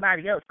on to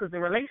somebody else because the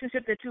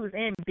relationship that you was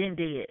in been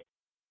dead.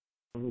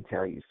 Let me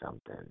tell you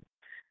something.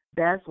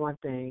 That's one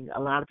thing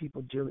a lot of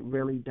people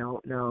really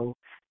don't know.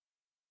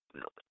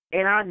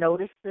 And I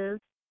noticed this,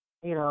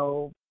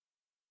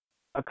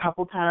 a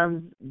couple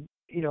times,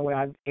 when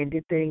I've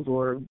ended things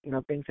or,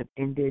 things have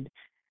ended.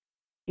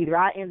 Either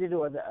I ended it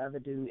or the other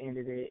dude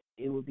ended it.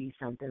 It would be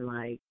something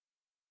like,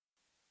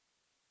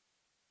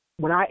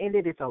 when I end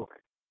it, it's over.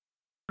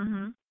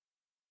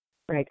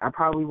 Like, I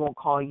probably won't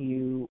call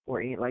you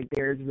or any, like,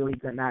 there's really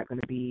not going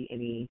to be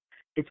any,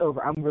 it's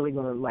over. I'm really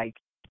going to,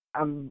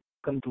 I'm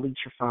going to delete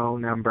your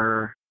phone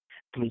number,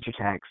 delete your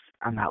text.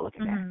 I'm not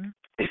looking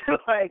back.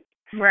 Like,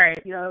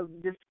 right.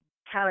 Just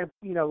kind of,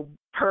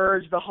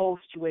 purge the whole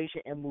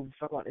situation and move the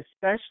fuck on,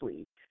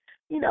 especially,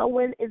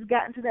 when it's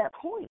gotten to that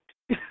point.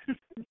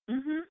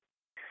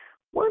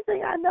 One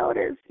thing I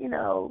noticed,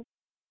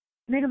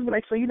 niggas be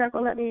like, so you're not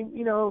going to let me,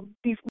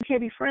 we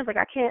can't be friends? Like,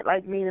 I can't,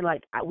 meaning,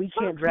 we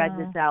can't drag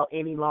this out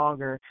any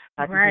longer.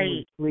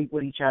 Right. Sleep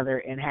with each other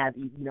and have,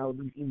 these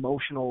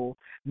emotional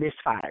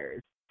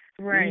misfires,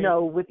 right.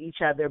 With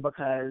each other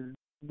because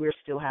we're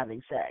still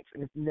having sex.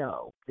 And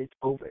it's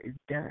over. It's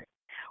done.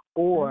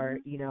 Or,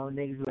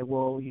 niggas be like,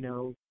 well,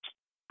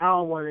 I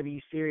don't want to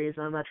be serious.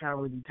 I'm not trying to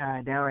really be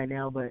tied down right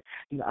now, but,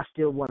 I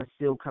still want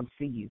to come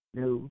see you.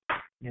 No.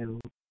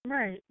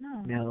 Right.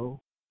 No. No.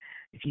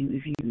 If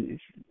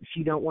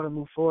you don't want to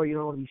move forward, you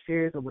don't want to be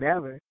serious or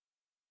whatever,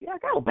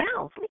 go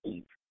bounce,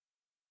 leave.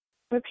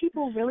 But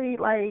people really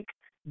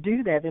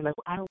do that. They're like,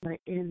 well, I don't want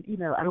to end,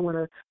 I don't want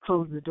to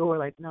close the door.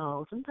 Like,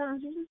 no,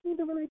 sometimes you just need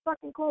to really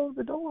fucking close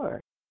the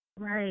door.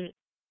 Right.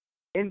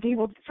 And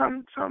people,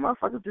 some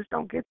motherfuckers just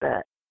don't get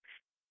that.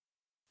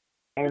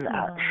 And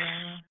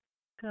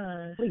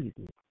please.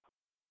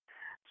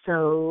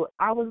 So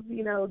I was,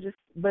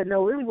 but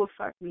no, really what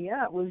fucked me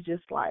up was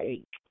just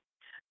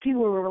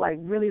people were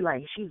really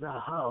she's a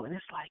hoe. And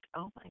it's like,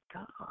 oh my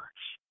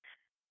gosh,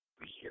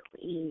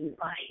 really?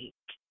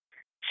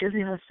 She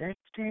doesn't have a sex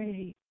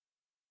day.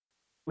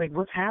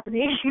 What's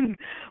happening? I feel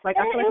like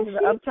it's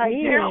an upside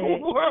down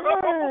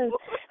world.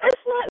 Yes.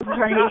 It's not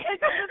right.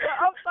 It's an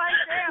upside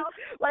down.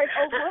 A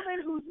woman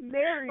who's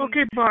married.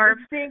 Okay, Barb.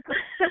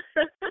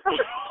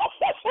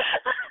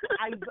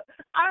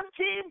 I'm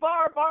Team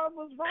Barb. Barb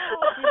was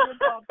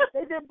wrong.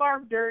 They did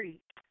Barb dirty.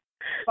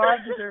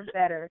 Barb deserved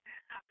better.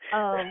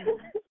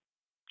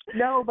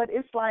 No, but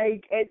it's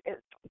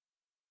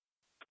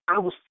I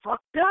was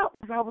fucked up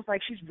because I was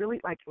she's really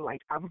I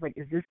was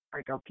is this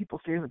are people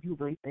serious? People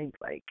really think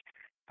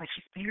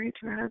she's married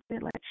to her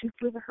husband, she's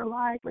living her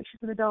life,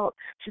 she's an adult,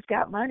 she's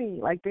got money,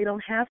 they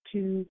don't have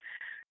to,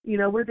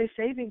 what are they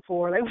saving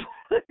for?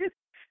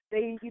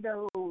 They,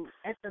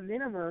 at the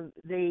minimum,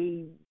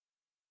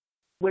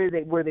 were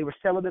they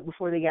celibate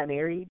before they got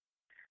married?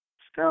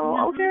 So,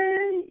 Mm-hmm.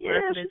 okay, Well, that's yeah,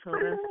 what they she's told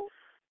pretty. us.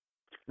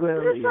 Well,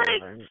 But it's yeah,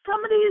 like right.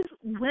 some of these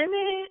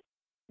women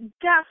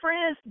got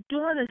friends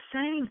doing the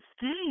same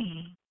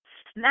thing.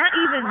 Not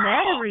even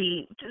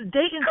married, just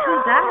dating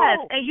two guys.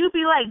 Girl! And you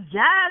be like,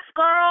 yes,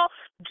 girl,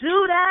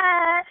 do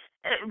that.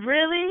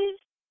 Really?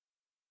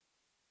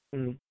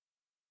 Mm,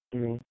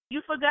 mm,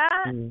 You forgot?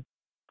 mm.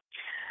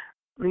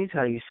 Let me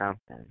tell you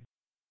something.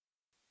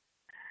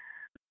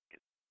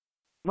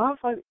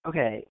 Motherfucker,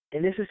 okay,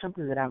 and this is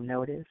something that I've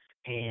noticed,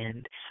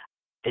 and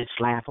it's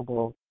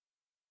laughable.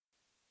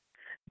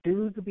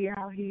 Dudes will be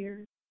out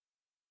here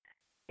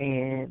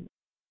and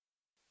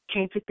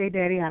can't pick their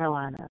daddy out of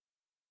lineup,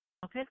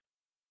 Okay.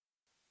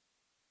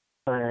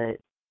 but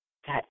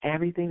got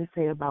everything to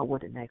say about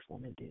what the next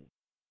woman do.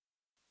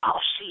 Oh,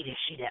 she this,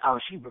 she that. Oh,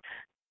 she.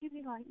 You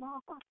be like,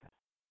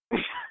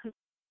 motherfucker.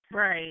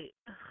 Right.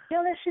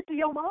 Tell that shit to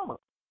your mama.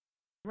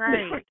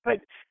 Right. But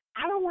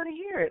I don't want to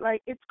hear it.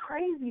 Like, it's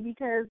crazy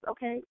because,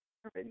 okay,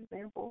 perfect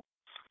example.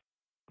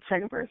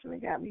 Second person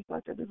that got me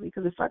fucked up this week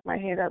because it fucked my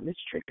head up, Mr.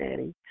 Trick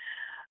Daddy.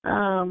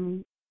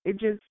 It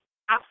just,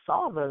 I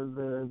saw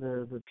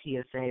the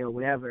PSA or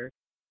whatever,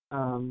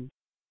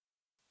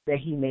 that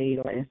he made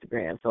on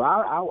Instagram. So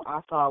I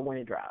saw it when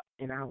it dropped,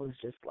 and I was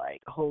just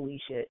like,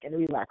 holy shit. And the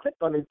reason I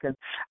clicked on it is because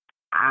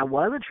I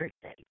was a Trick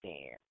Daddy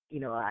fan. You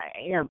know,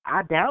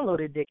 I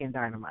downloaded Dick and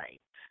Dynamite.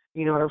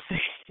 You know what I'm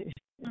saying?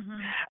 Mhm.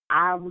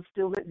 I was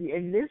still,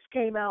 and this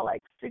came out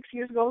like 6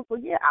 years ago. So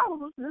yeah, I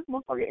was listening to this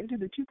motherfucker into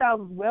the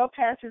 2000s, well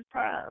past his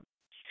prime.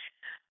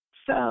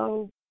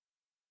 So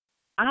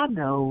I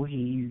know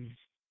you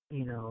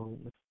know,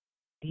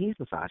 he's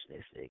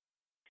misogynistic.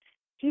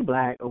 He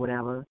black or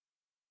whatever,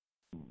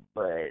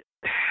 but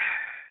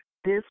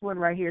this one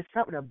right here,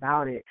 something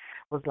about it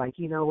was like,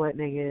 you know what,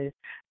 nigga,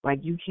 like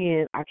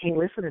I can't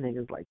listen to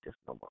niggas like this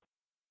no more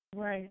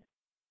Right.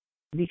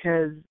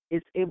 because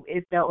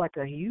it felt like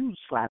a huge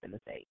slap in the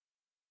face.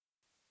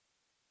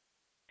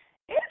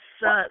 It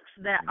sucks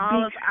that all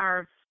Be- of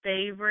our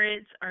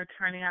favorites are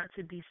turning out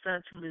to be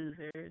such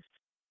losers.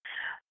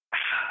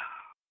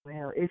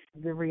 Well, it's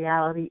the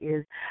reality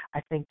is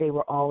I think they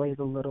were always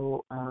a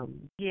little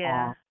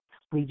Yeah. off.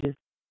 We just,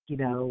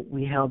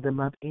 we held them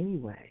up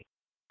anyway.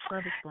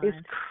 Love is It's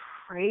blind.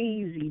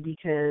 crazy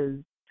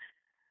because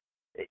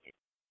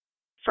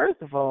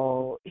first of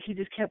all, he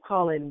just kept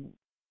calling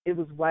it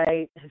was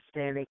white,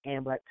 Hispanic,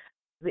 and black.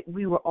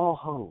 We were all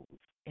hoes,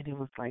 and it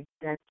was like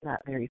that's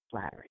not very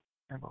flattering.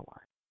 Number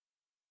one.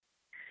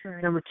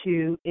 Right. Number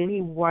two,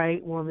 any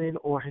white woman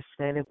or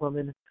Hispanic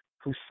woman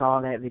who saw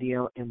that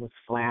video and was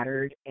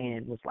flattered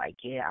and was like,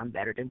 "Yeah, I'm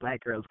better than black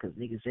girls because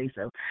niggas say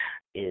so,"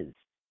 is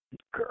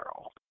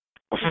girl.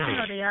 But you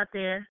know they out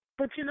there.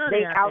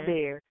 They out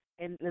there.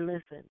 And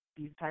listen,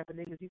 these type of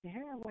niggas you can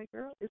have, white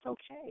girl, it's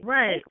okay.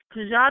 Right.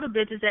 Because y'all the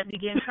bitches that be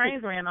getting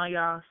trains ran on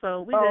y'all.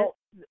 So we Oh.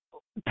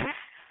 good.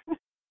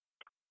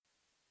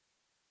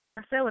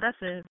 I said what I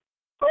said.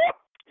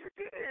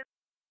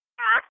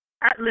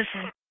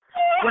 Listen,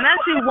 when I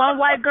see one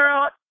white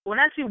girl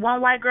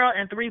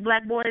and three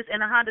black boys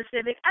in a Honda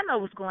Civic, I know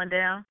what's going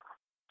down.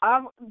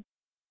 Oh.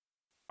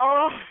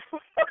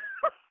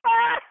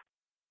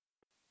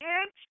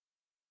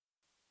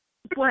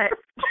 What?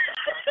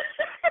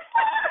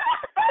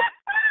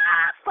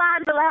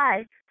 Find the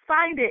lie.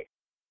 Find it.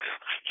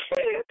 I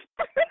can't.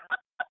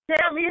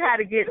 Tell me how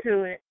to get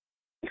to it.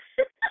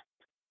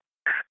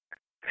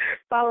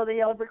 Follow the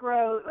yellow brick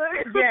road.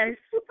 Yes.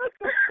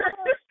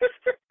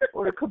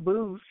 Or the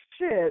caboose.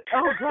 Shit.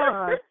 Oh,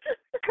 God.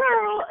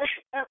 Girl,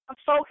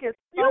 focus.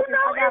 You know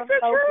it's the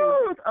focus.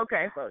 truth.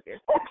 Okay, focus.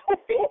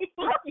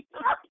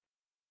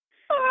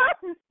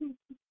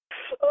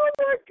 Oh,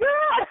 my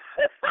God.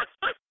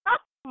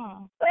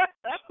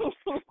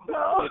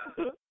 No.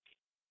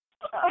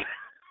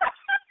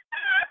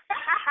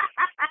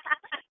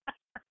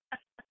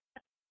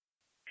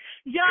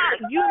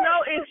 Y'all, you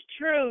know it's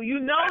true. You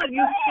know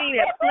you've seen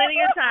it plenty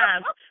of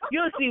times.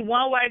 You'll see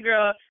one white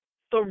girl,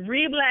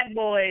 three black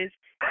boys,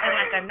 and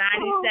like a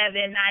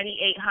 97,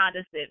 98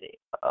 Honda Civic.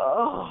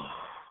 Oh.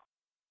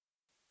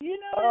 You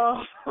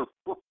know it.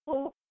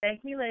 Oh.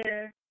 Thank me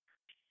later.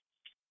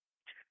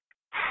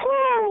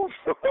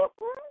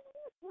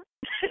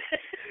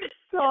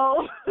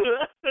 So,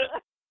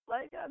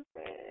 like I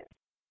said,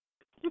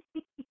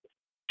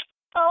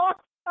 oh,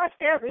 I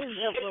can't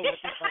remember what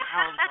the fuck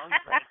I was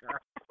going to say.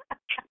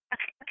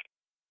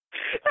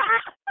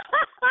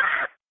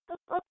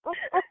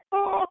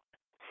 Oh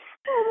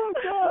my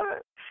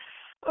God.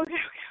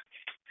 Okay.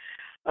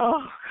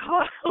 Oh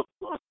God.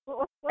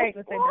 I ain't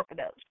gonna say nothing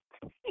else.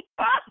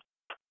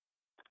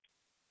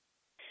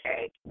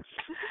 Okay.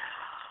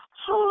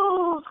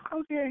 Oh,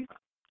 okay.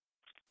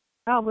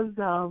 I was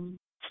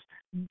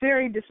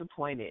very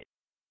disappointed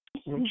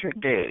in Trick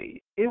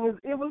Daddy. It was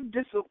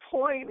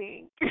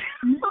disappointing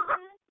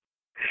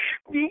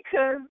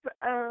because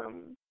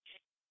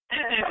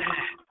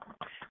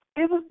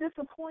it was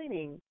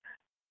disappointing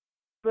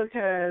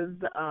because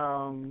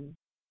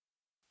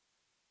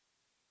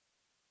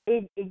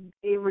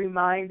it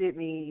reminded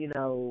me,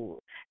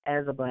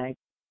 as a black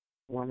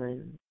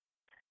woman,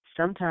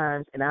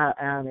 sometimes,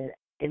 and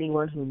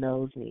anyone who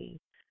knows me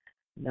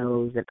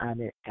knows that I'm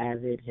an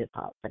avid hip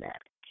hop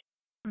fanatic.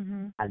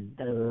 Mhm. I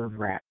love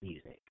rap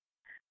music,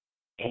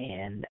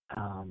 and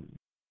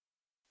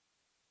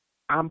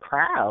I'm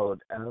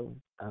proud of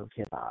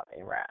hip hop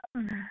and rap,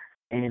 Mhm.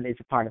 and it's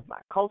a part of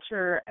my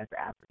culture as an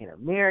African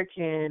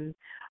American.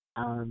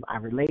 I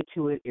relate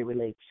to it. It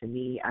relates to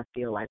me. I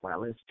feel like when I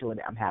listen to it,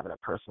 I'm having a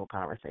personal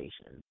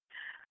conversation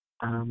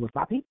with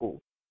my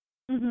people.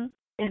 Mhm.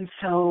 And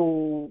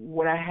so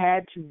what I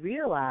had to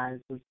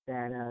realize was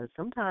that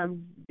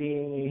sometimes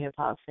being a hip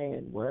hop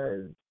fan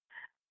was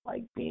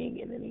like being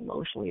in an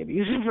emotionally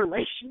abusive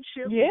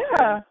relationship.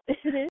 Yeah,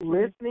 it is.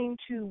 Listening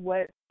to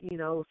what,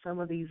 some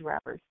of these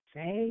rappers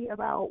say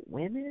about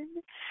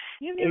women,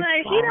 You be it's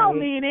like, he don't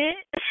like, mean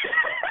it.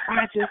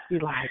 I just be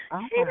like, oh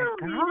He my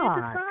don't mean it.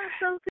 The God. song's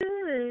so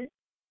good.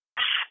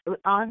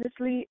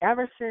 Honestly,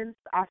 ever since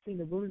I seen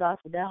the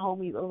Boondocks with that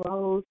homie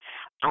arose,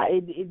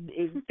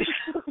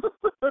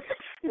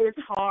 it's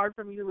hard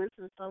for me to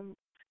listen to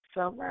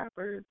some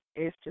rappers.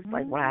 It's just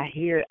like when I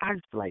hear it, I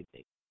just be like,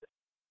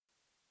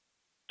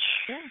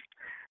 Yeah.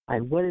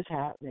 like what is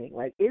happening?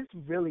 Like it's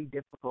really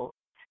difficult,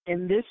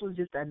 and this was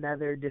just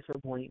another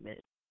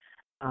disappointment,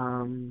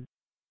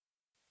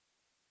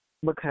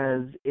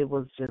 because it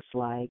was just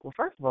like, well,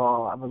 first of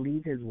all, I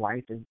believe his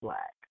wife is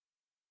black.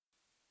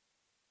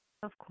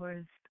 Of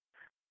course.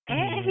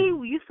 And he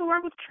used to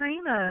work with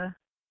Trina.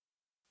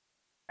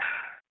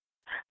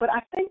 But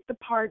I think the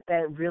part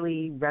that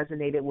really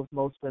resonated with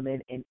most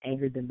women and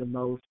angered them the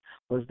most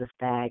was the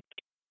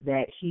fact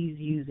that he's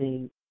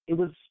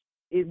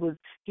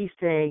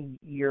saying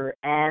your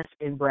ass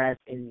and breast,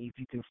 and if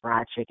you can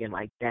fry chicken,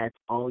 like that's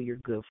all you're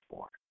good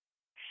for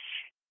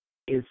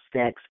is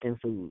sex and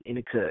food in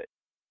a cut.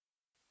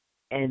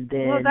 And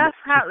then that's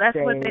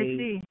what they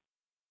see.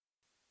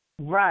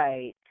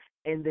 Right.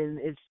 And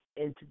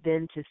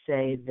then to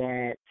say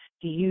that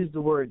he used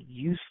the word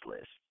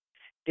useless.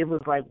 It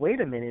was like,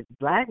 wait a minute,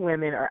 black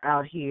women are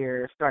out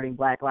here starting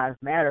Black Lives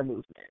Matter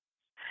movements.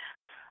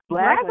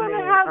 Black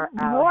women have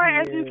more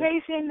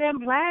education than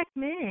black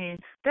men.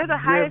 They're the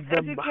highest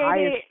educated.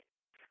 Highest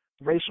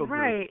racial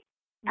group. Right.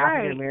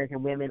 African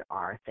American women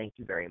are. Thank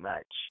you very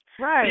much.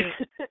 Right.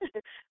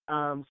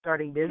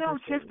 Starting businesses. You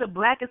don't kiss the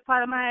blackest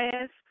part of my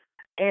ass.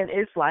 And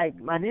it's like,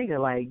 my nigga,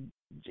 like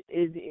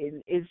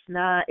it's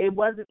not. It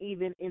wasn't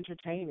even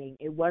entertaining.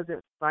 It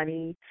wasn't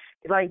funny.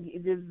 Like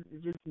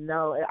just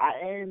no.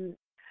 And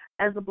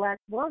as a black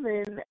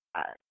woman,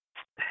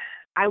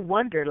 I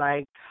wonder,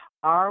 like,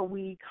 are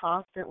we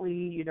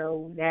constantly,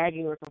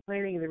 nagging or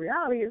complaining? And the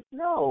reality is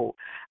no.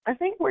 I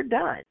think we're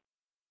done,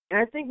 and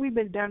I think we've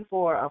been done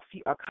for a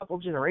couple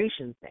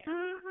generations now.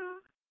 Mm-hmm.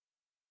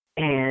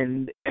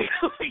 And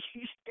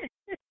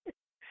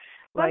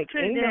like,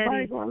 ain't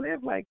nobody gonna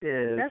live like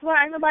this. That's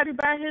why ain't nobody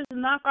buy his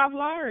knockoff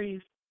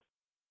Lawry's.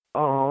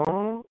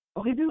 Oh,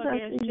 he do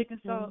that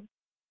chicken salt.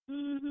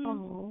 Mhm.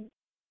 Oh.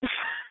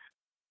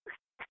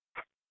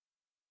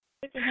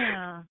 Look at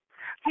him.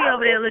 He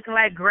over there looking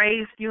like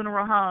Graves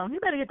Funeral Home.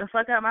 You better get the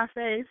fuck out of my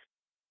face.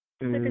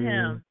 Look at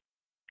him.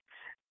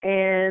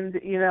 And,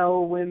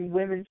 when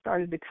women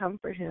started to come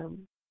for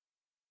him,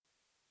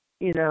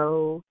 he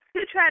tried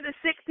to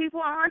sick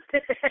people on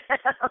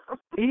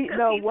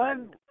him.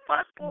 One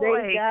fuck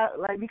boy. They got,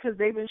 like, because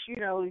they've been,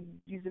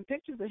 using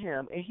pictures of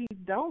him, and he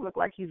don't look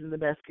like he's in the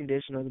best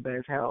condition or the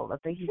best health. I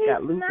think he's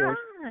got lupus. Not.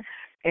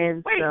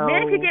 And wait,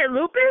 men could get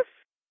lupus?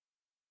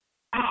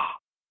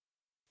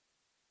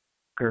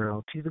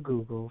 Girl, to the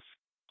Googles.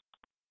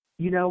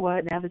 You know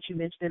what? Now that you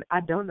mention it,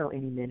 I don't know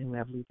any men who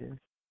have lupus.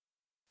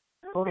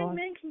 I don't think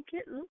men can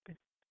get lupus.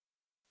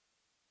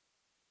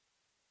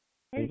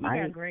 Maybe he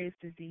got Graves'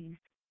 disease.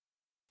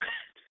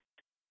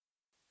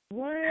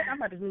 What? I'm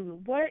about to Google.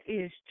 What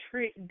is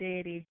Trick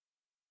Daddy?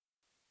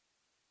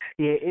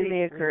 Yeah, it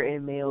may occur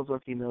in males or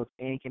females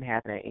and can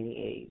happen at any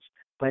age.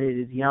 But it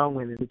is young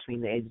women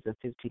between the ages of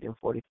 15 and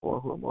 44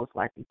 who are most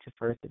likely to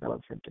first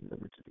develop symptoms of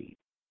the disease.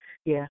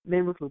 Yeah,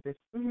 men with lupus.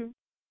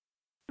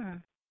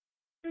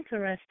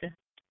 Interesting.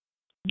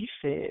 You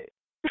said.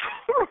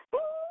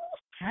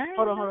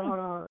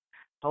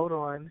 Hold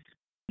on.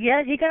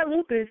 Yeah, he got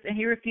lupus and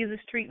he refuses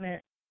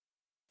treatment.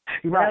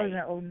 Right.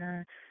 That was in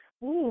 2009.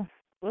 Ooh,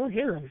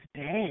 he looks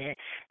bad.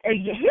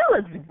 He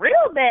looks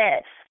real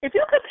bad. If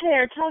you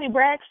compare Tony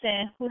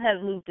Braxton, who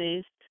has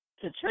lupus,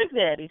 to Trick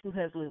Daddy, who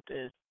has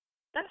lupus,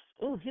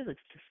 he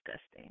looks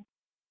disgusting.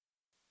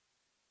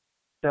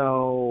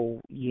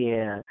 So,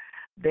 yeah,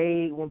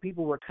 when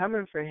people were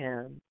coming for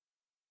him,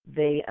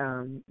 they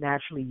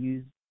naturally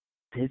used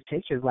his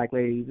pictures like,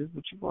 lady, this is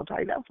what you gonna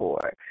tighten up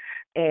for.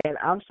 And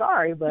I'm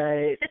sorry,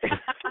 but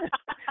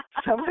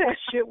some of that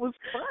shit was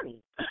funny.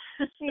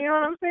 You know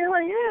what I'm saying?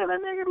 Like, yeah,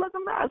 that nigga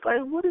looking nice.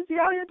 Like, what is he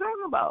out here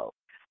talking about?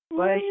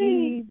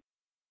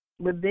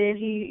 But then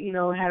he,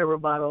 had a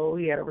rebuttal.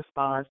 He had a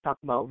response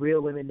talking about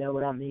real women know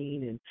what I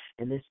mean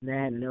and this and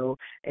that. No,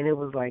 and it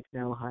was like,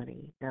 no,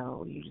 honey,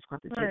 no, you just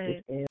want to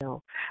take this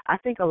L. I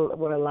think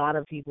what a lot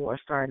of people are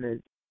starting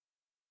to,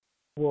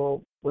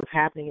 what's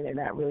happening and they're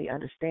not really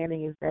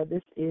understanding is that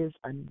this is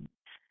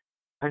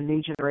a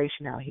new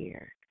generation out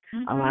here. A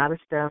Mhm. lot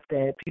of stuff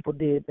that people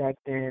did back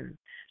then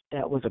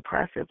that was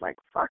oppressive, like,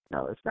 fuck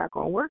no, it's not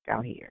going to work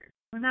out here.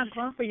 We're not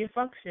going for your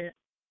fuck shit.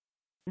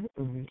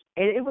 Mm-mm.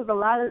 And it was a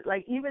lot of,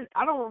 like, even,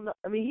 I don't know,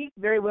 I mean, he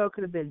very well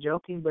could have been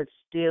joking, but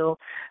still,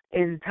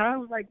 in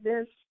times like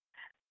this,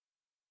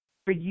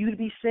 for you to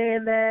be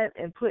saying that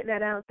and putting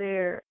that out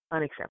there,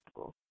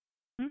 unacceptable.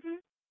 Mhm.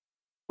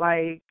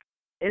 Like,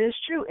 and it's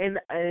true.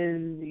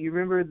 And you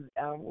remember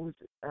what was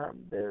it,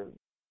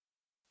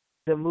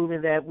 the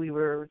movement that we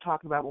were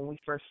talking about when we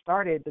first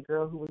started, the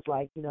girl who was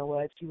like, you know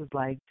what, she was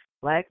like,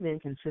 black men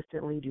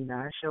consistently do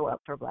not show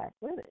up for black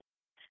women.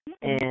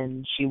 Mhm.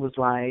 And she was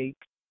like,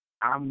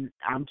 I'm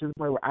to the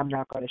point where I'm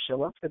not going to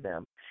show up for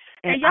them.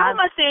 And And y'all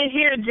must didn't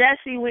hear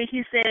Jesse when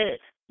he said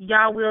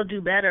y'all will do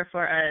better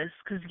for us,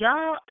 cause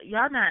y'all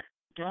not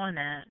doing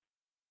that.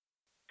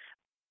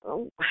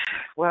 oh,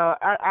 well,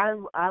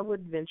 I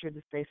would venture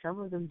to say some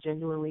of them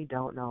genuinely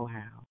don't know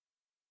how.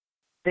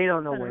 They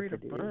don't know Gotta what read to a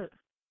do. book.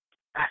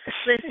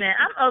 Listen,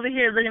 I'm over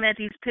here looking at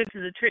these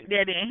pictures of Trick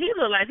Daddy, and he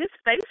look like his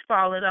face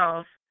falling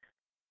off.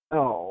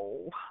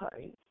 Oh,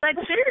 honey. Like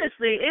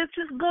seriously, it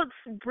just looks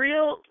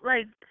real,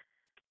 like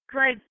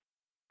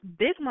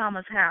Big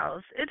Mama's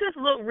house. It just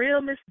looked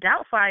real Miss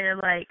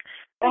Doubtfire. Like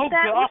Oh,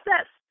 God. what's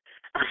that?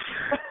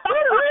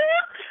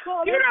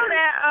 You know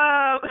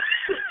that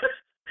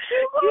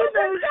you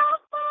know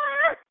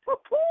Doubtfire.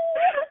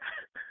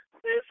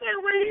 They said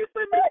when you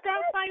put Miss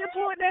Doubtfire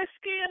pulling that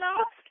skin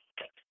off.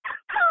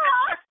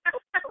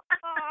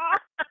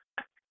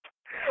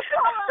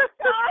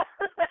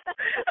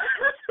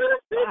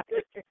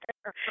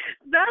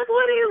 That's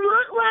what he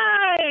looked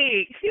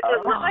like. He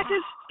just looked like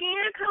his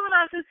skin coming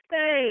off his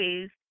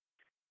face.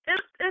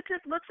 It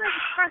just looks like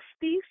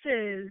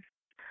prosthesis.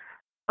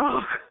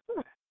 Oh.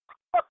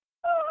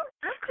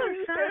 I'm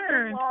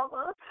concerned.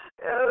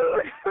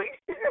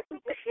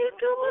 He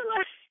do look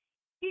like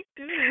he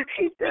do.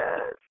 He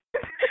does.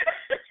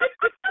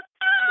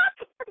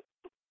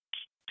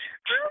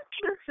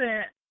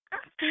 Listen, I'm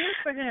scared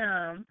for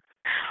him.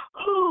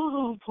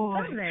 Oh boy.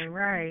 Something ain't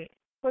right.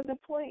 But the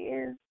point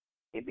is,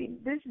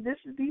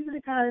 these are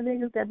the kind of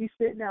niggas that be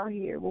sitting out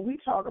here when we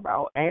talk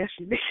about ashy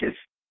niggas.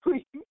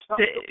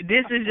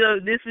 This is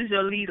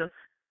your leader.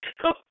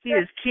 He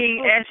is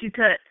King Ashy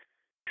Tut.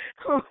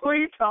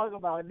 We talk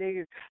about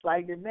niggas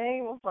like the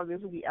main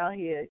motherfuckers who be out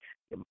here.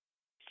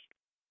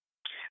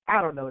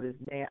 I don't know this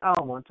man. I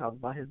don't want to talk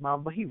about his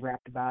mom, but he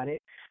rapped about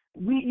it.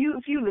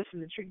 If you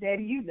listen to Trick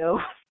Daddy, you know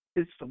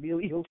his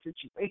familial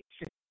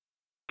situation.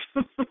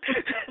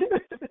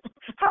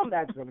 I'm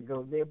not gonna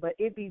go there, but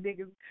it be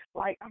niggas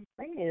like I'm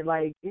saying,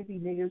 like it be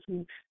niggas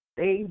who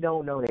they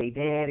don't know they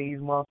daddies,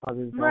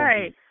 motherfuckers.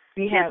 Right.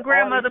 His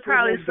grandmother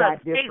probably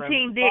sucked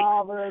 18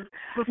 dicks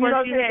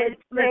before she had.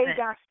 They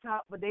got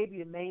stopped, but they be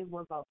the main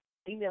ones. Like,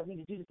 females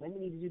need to do this, women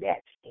need to do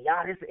that, and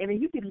y'all this, and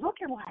then you be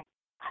looking like,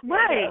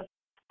 right,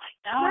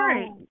 no,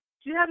 right.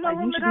 You have no like,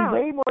 room you at should all. be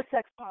way more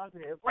sex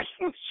positive. Like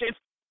you should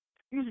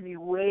be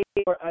way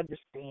more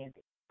understanding.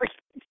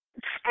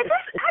 And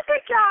I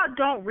think y'all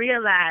don't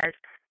realize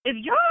if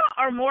y'all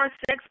are more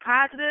sex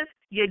positive,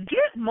 you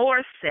get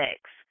more sex.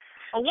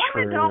 A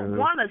woman don't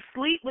want to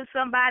sleep with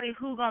somebody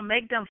who's gonna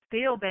make them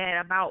feel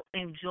bad about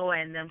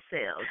enjoying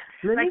themselves.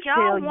 Like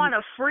y'all want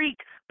a freak,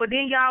 but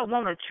then y'all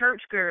want a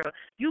church girl.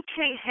 You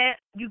can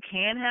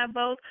have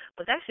both,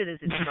 but that shit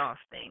is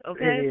exhausting.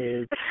 Okay. It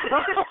is.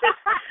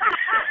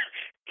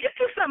 Get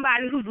to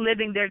somebody who's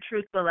living their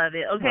truth,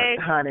 beloved. Okay.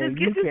 Honey, just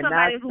get to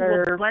somebody who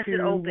will bust it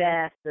open.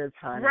 Masters,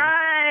 honey.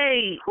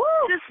 Right.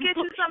 Woo. Just get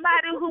you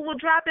somebody who will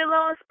drop it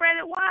low and spread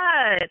it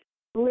wide.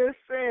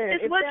 Listen,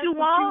 it's what you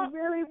want.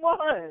 You really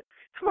want.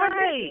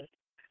 Right.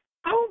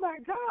 Oh my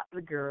God,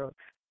 the girl.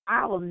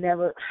 I've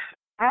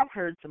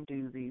heard some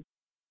doozies.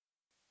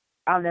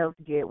 I'll never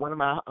forget one of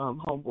my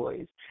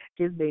homeboys.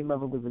 His baby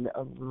mother was in the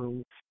other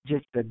room,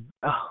 just a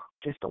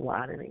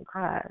whining and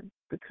crying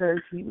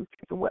because he was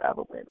sleeping with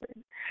other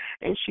women,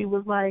 and she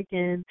was like,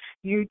 and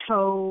you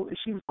told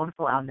she was on the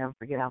phone. I'll never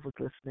forget. I was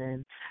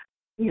listening,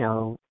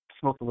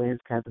 smoking with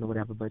his cousin or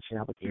whatever, but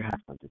I was your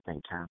husband at the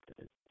same time.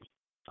 It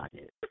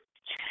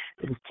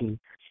was tea,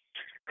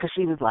 because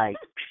she was like,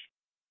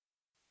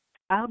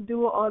 I'm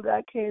doing all that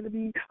I can to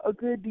be a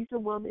good,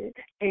 decent woman,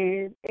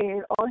 and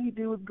all he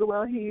do is go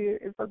out here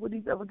and fuck with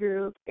these other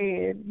girls,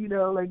 and,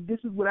 like, this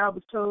is what I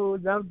was told,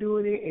 and I'm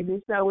doing it, and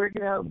it's not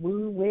working out,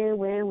 woo,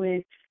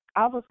 win.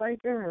 I was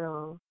like,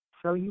 girl,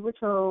 so you were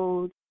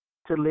told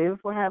to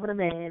live for having a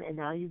man, and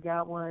now you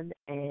got one,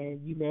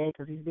 and you mad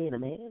because he's being a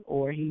man,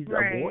 or he's a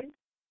boy?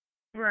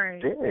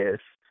 Right.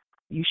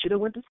 You should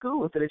have went to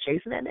school instead of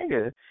chasing that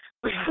nigga.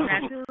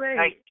 Not too late.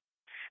 Like,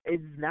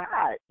 it's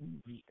not.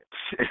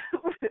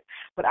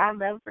 But I'll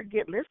never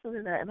forget listening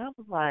to that, and I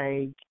was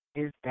like,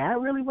 is that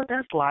really what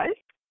that's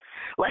like?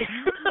 Like,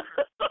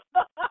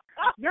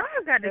 y'all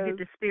got to get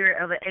the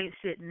spirit of an ain't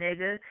shit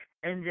nigga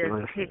and just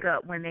pick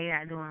up when they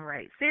not doing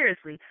right.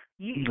 Seriously,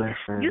 you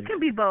can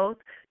be both.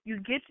 You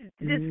get to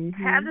just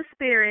have the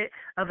spirit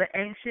of an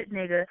ain't shit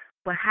nigga,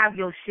 but have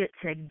your shit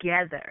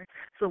together.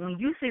 So when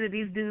you see that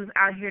these dudes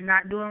out here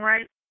not doing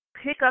right,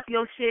 pick up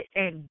your shit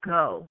and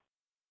go.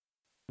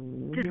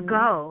 Just Mhm.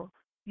 go.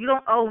 You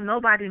don't owe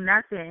nobody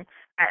nothing.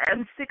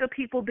 I'm sick of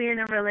people being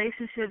in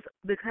relationships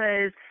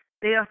because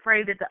they're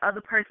afraid that the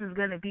other person's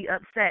going to be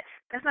upset.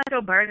 That's not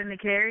your burden to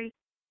carry.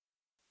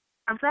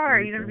 I'm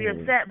sorry, you're going to be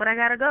Mhm. upset, but I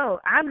got to go.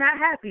 I'm not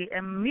happy,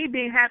 and me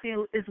being happy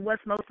is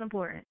what's most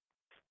important.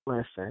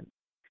 Listen,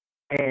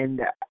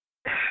 and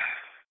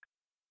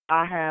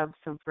I have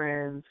some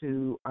friends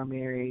who are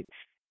married,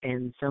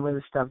 and some of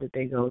the stuff that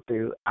they go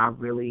through, I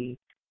really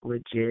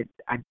legit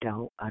I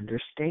don't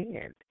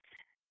understand.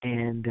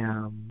 And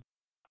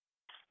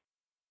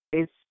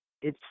it's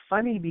it's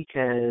funny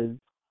because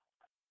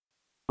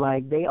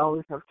like they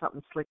always have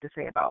something slick to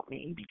say about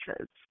me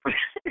because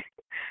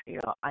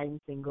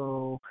I'm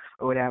single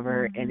or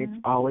whatever, and it's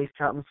Mhm. always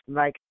something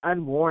like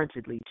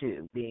unwarrantedly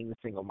too, being a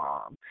single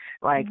mom.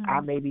 Like I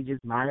Mhm. may be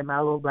just minding my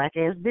little black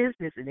ass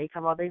business, and they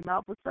come out their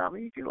mouth with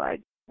something, you feel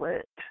like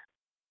what?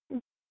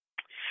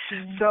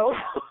 Yeah. So,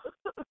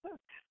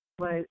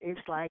 but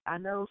it's like I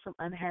know some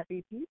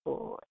unhappy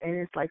people, and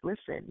it's like,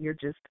 listen, you're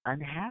just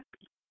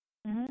unhappy,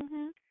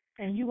 Mhm.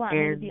 And you want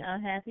me to be and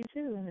unhappy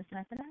too, and it's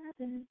not gonna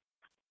happen.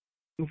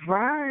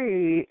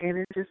 right, and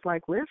it's just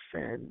like,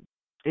 listen,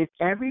 if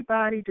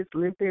everybody just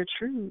lived their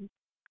truth,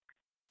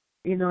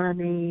 you know what I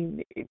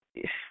mean?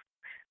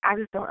 I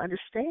just don't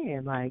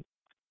understand. Like,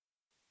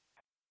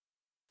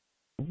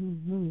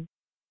 hmm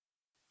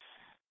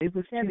it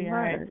was That'll too be all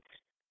right. much.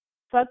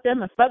 Fuck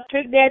them and fuck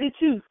Trick Daddy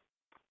too.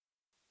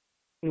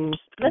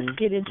 Let's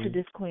get into Mm-hmm.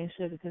 this Queen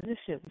Sugar because this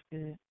shit was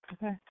good.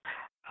 Okay.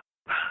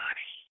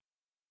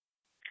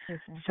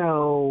 Listen, let me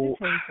So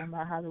tell you something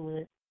about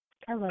Hollywood.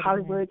 I love this man.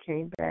 Hollywood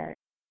came back.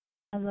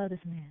 I love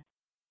this man.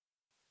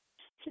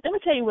 Let me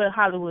tell you what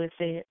Hollywood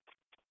said.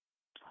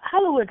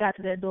 Hollywood got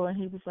to that door and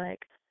he was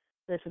like,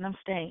 "Listen, I'm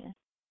staying,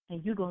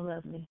 and you gonna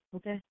love me,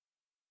 okay?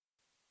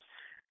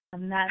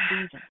 I'm not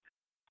leaving,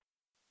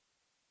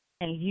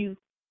 and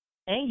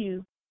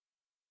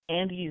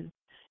and you,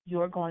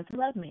 you're going to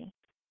love me."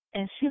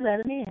 And she let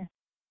him in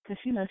because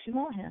she knows she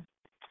want him.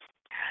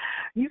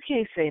 You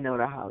can't say no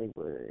to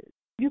Hollywood.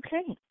 You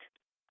can't.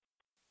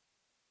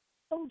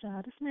 Oh,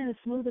 God, this man is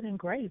smoother than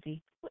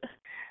gravy.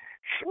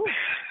 Ooh,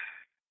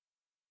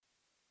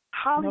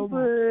 no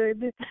more.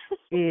 Hollywood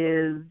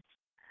is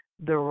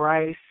the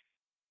rice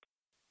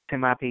to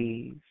my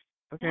peas.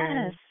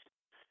 Yes, Okay?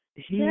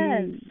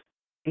 yes.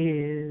 He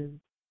is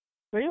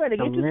Were you ready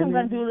to the get you some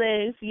lemon.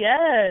 gandules?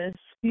 Yes.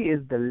 He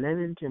is the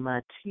lemon to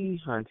my tea,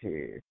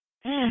 Hunter.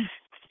 Mm.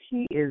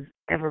 He is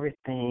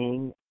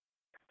everything.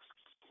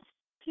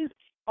 He's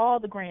all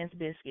the Grand's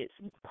biscuits,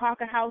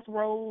 Parker House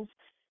rolls,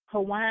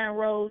 Hawaiian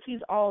rolls. He's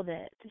all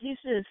that. He's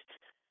just,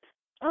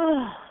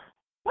 ugh.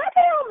 Why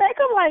they don't make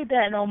him like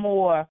that no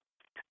more?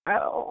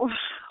 Oh,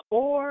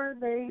 or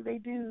they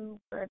do,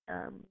 but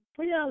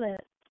Where y'all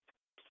at?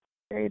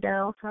 they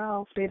down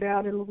south, they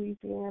down in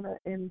Louisiana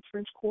in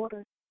French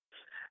Quarter.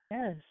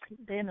 Yes,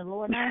 they in the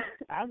lower north.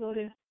 I'll go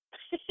there.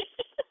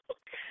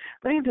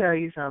 Let me tell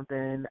you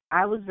something.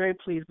 I was very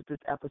pleased with this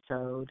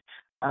episode.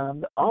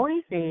 The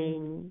only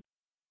thing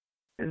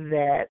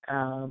that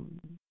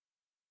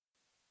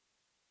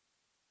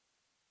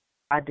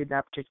I did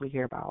not particularly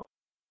hear about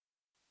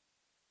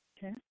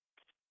Okay.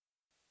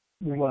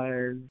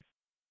 was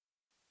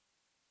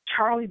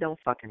Charlie don't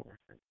fucking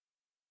listen.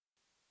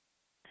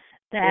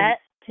 And That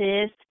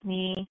pissed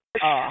me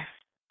off.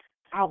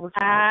 I was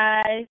like,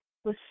 I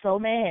was so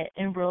mad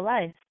in real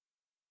life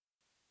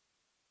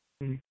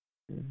mm,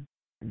 mm,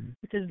 mm.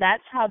 because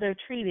that's how they're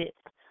treated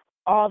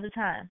all the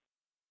time.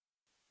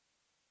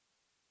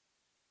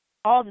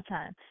 All the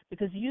time.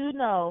 Because you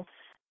know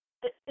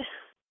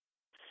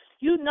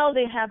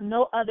they have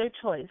no other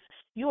choice.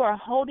 You are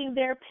holding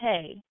their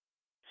pay.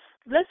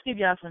 Let's give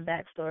y'all some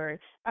backstory.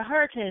 A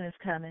hurricane is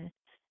coming,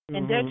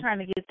 and they're Mhm. trying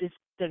to get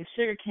the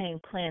sugar cane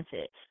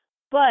planted,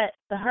 but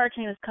the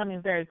hurricane is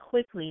coming very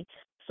quickly.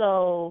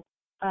 So,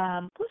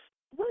 what's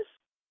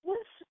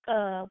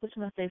what's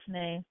my face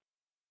name?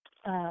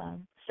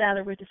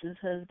 Sally Richardson's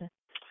husband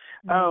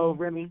Oh, name,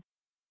 Remy.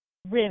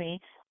 Remy,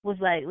 was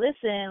like,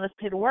 "Listen, let's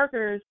pay the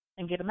workers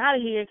and get them out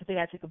of here because they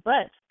got to take a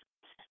bus."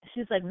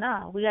 She's like,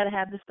 "Nah, we got to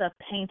have this stuff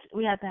painted.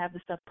 We have to have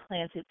this stuff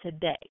planted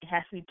today. It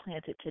has to be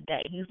planted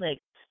today." He's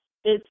like,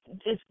 "It's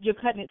you're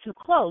cutting it too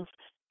close.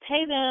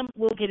 Pay them.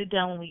 We'll get it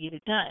done when we get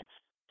it done."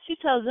 She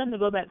tells them to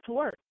go back to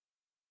work,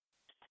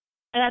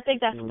 and I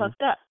think that's Mm.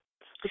 fucked up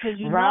because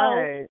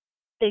Right.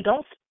 they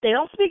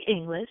don't speak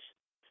English.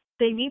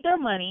 They need their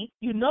money.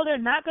 You know they're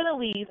not gonna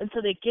leave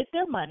until they get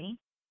their money,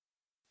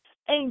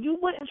 and you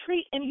wouldn't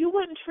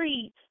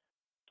treat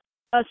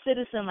a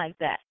citizen like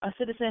that, a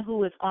citizen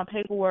who is on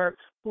paperwork,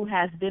 who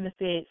has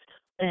benefits,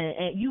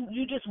 and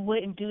you just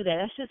wouldn't do that.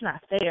 That's just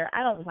not fair.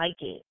 I don't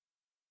like it.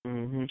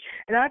 Mhm.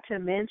 And not to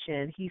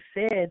mention, he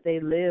said they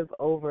live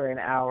over an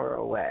hour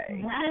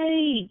away,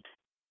 Right,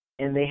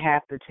 and they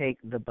have to take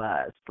the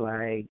bus.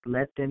 Like,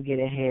 let them get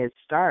a head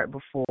start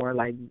before,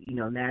 like,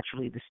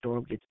 naturally the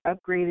storm gets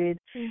upgraded,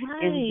 and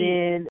right.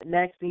 then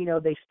next thing you know,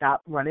 they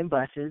stop running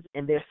buses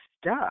and they're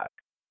stuck.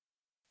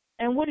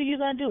 And what are you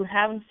gonna do?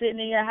 Have him sitting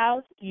in your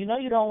house? You know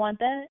you don't want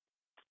that.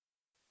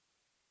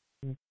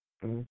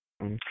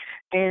 Mm-mm.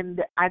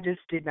 And I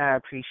just did not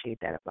appreciate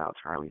that about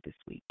Charlie this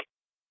week.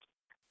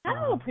 I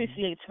don't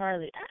appreciate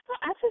Charlie.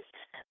 I just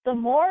the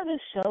more the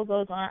show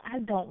goes on, I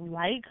don't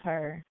like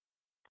her.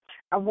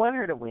 I want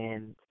her to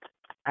win.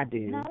 I do.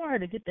 And I want her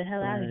to get the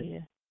hell out of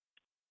here.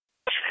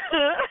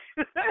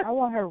 I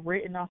want her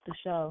written off the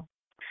show.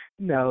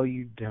 No,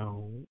 you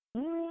don't.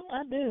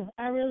 I do.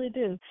 I really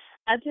do.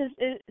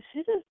 She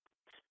just.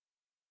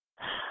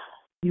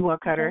 You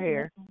want to cut her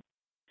hair?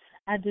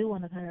 I do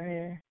want to cut her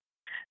hair.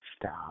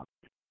 Stop.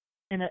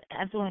 And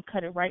I just want to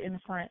cut it right in the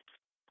front.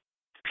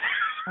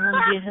 I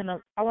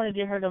want to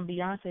get her them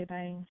Beyonce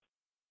things.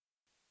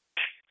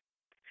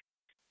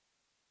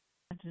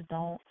 I just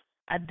don't.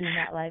 I do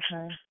not like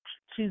her.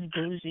 She's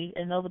bougie,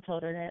 and Nova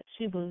told her that.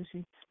 She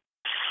bougie.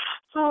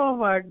 Oh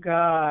my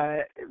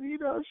God. If you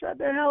don't shut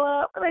the hell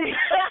up.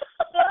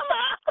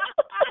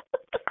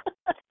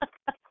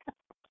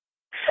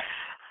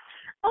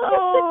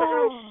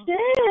 Oh,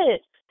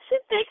 shit. She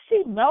thinks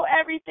she know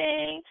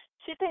everything.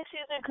 She thinks she's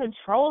in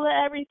control of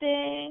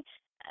everything.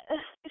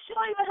 She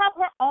don't even have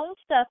her own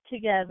stuff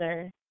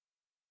together.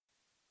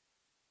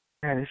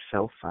 That is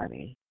so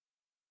funny.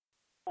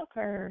 Fuck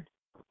her.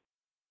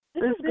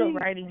 This is good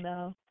writing,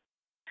 though.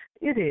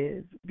 It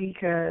is,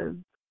 because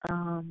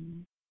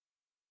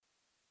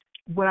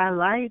what I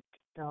liked,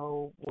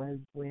 though, was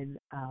when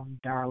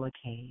Darla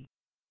came.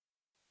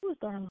 Who's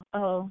Darla?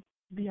 Oh,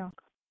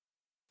 Bianca.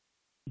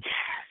 Yes.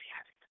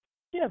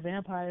 She's a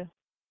vampire.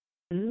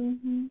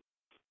 Mhm.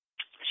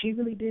 She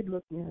really did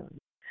look young.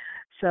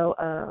 So,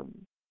 I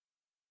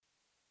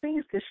think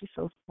it's because she's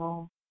so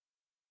small,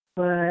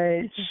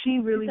 but she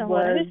really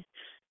was.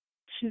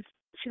 She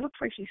looks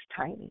like she's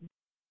tiny.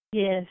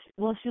 Yes.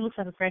 Well, she looks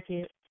like a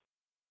crackhead.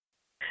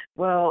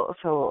 Well,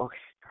 so okay,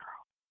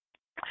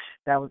 girl,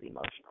 that was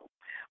emotional.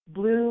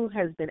 Blue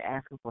has been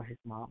asking for his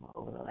mama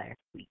over the last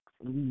week.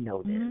 We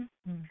know this,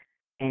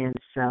 and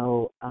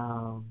so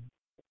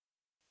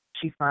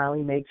she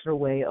finally makes her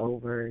way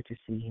over to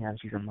see him.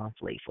 She's a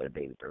month late for the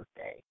baby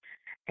birthday.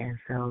 And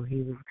so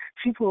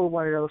she pulled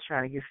one of those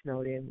trying to get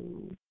snowed in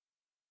moves.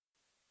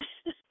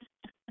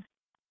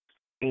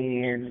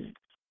 And,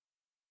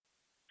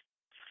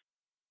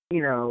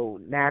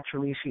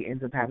 naturally she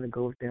ends up having to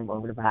go with them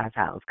over to Vi's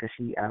house because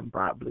she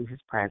brought Blue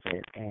his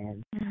present,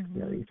 and,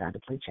 they decided to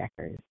play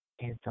checkers.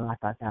 And so I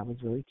thought that was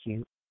really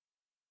cute.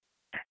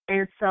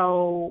 And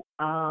so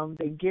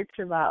they get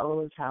to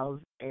Viola's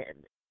house,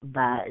 and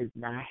Vi is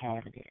not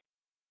having it.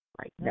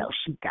 Like, no,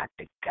 she got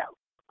to go.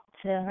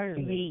 Tell her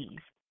to leave.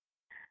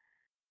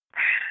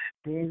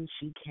 Then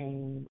she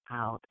came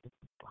out and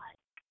was like,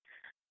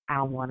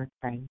 I want to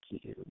thank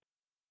you.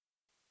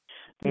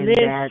 And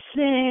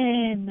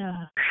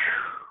listen.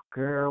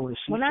 Girl,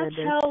 when I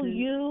tell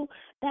you,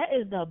 that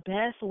is the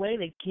best way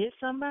to get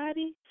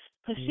somebody,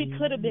 because she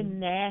could have been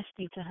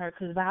nasty to her,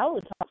 because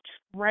Violet talked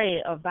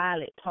trash, or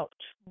Violet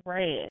talked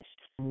trash.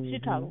 She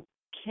talked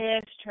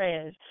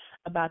trash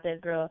about that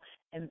girl,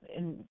 and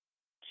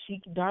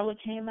Darla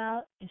came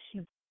out, and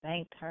she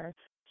thanked her.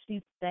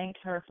 She thanked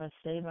her for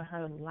saving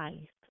her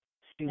life.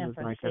 And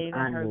for saving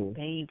her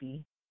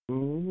baby.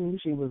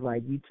 She was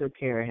like, you took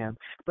care of him.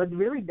 But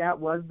really, that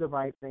was the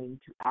right thing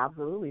to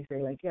absolutely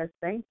say, like, yes,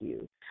 thank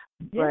you.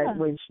 Yeah. But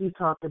when she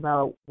talked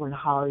about when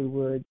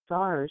Hollywood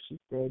saw her, she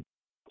said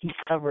he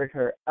covered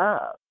her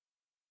up.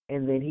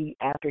 And then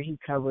after he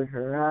covered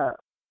her up,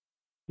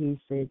 he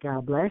said,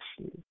 God bless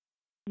you.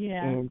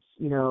 Yeah. And,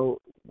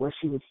 what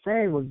she was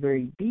saying was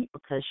very deep,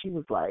 because she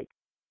was like,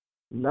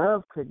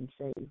 love couldn't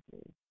save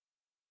me.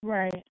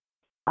 Right.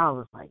 I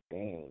was like,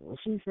 dang. When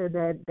she said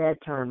that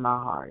turned my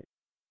heart.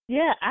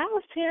 Yeah, I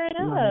was tearing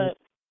up.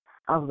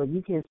 I was like,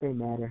 you can't stay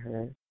mad at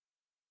her.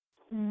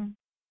 You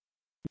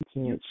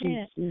can't.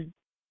 can't.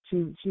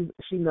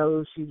 She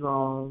knows she's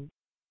wrong.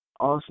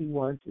 All she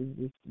wants is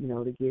just,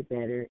 to get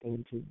better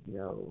and to,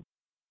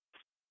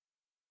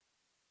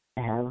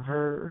 have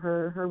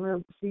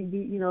her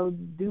CD,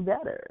 do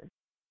better.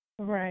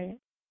 Right.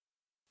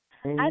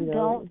 And, I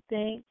don't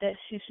think that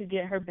she should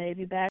get her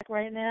baby back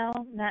right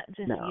now, not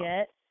just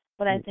yet.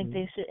 But I think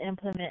they should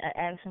implement an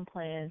action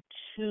plan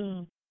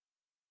to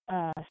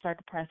start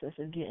the process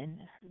of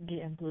getting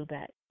Blue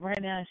back.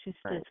 Right now, she's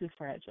still too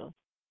fragile.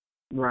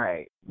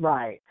 Right,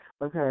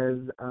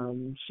 because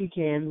she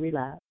can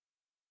relapse.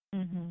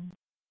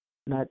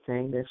 Not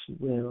saying that she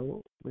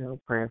will,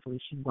 prayerfully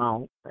she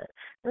won't, but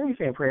let me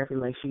say prayerfully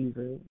like she's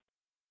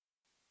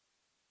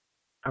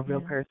a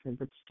real person,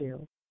 but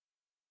still,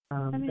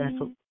 that's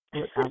what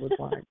I would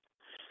want.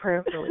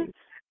 Prayerfully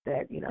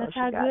that, that's she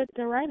how got good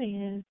the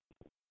writing is.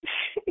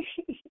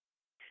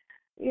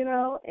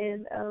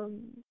 And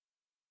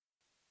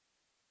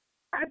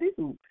I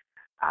do.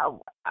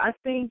 I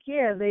think,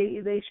 yeah,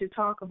 they should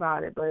talk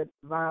about it, but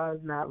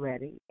Vi's not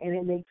ready, and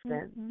it makes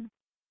sense.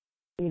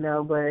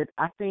 But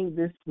I think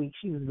this week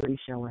she was really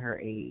showing her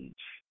age.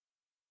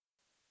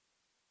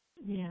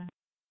 Yeah.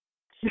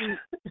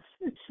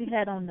 She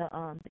had on the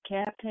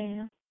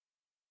caftan.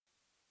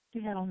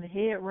 She had on the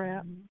head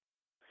wrap.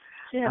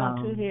 She had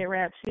on two head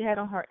wraps. She had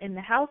on her in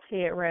the house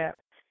head wrap,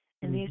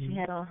 and then she Mhm.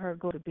 had on her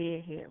go to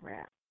bed head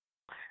wrap.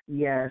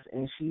 Yes,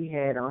 and she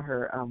had on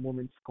her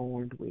woman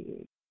scorned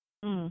wig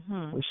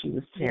Mhm. where she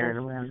was Yes. tearing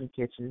around the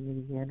kitchen in the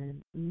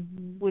beginning.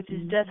 Which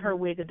is just her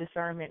wig of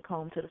discernment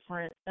combed to the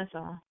front. That's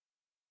all.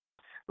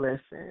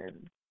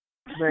 Listen,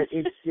 but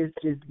it's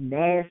just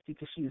nasty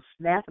because she was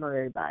snapping on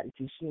everybody.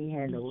 Cause she ain't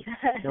had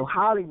no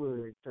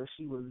Hollywood, so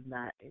she was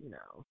not,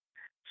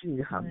 she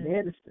needed her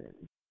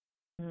medicine.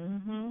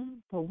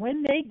 But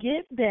when they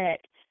get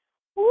back,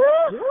 woo,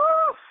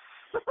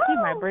 she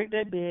might break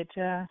that bed,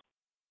 child.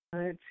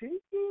 I'm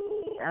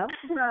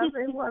surprised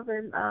they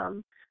wasn't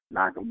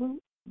knocking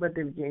boots, but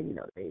then again,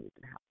 they was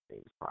in the house. They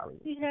was probably.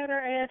 She had her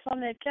ass on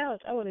that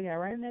couch. I would have got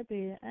right in that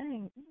bed. I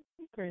ain't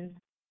you crazy.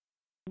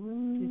 She's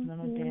on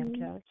no damn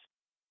couch.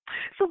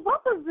 So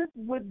what was this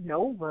with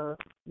Nova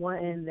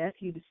wanting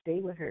nephew to stay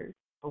with her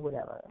or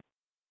whatever?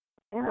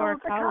 And For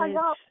college.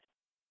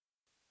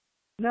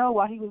 No,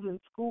 while he was in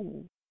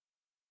school.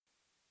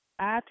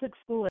 I took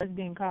school as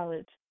being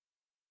college.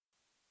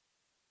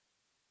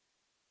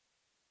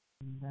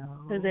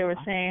 No. Because they were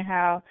saying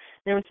how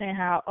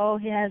oh,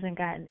 he hasn't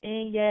gotten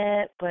in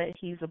yet, but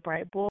he's a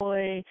bright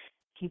boy.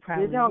 He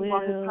probably will. They're talking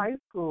about his high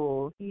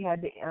school. He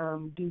had to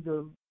do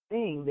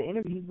the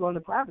interview. He's going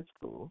to private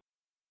school.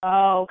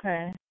 Oh,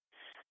 okay.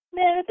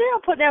 Man, if they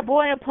don't put that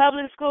boy in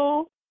public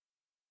school,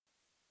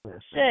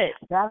 shit,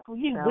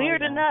 he's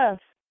weird enough.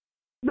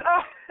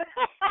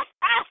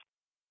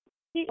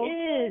 He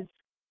is.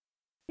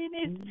 He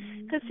needs,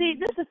 because see,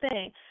 this is the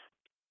thing.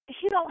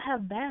 He don't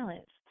have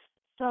balance.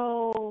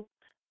 So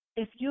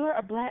if you're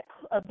a black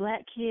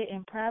kid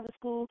in private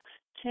school,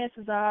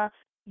 chances are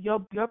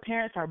your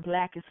parents are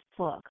black as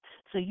fuck.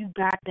 So you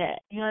got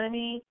that. You know what I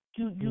mean?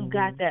 You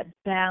got that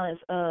balance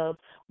of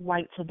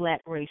white to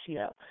black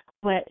ratio.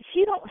 But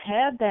he don't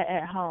have that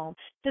at home.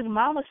 His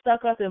mama's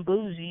stuck up and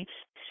bougie.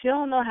 She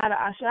don't know how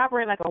to she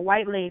operate like a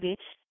white lady,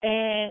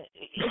 and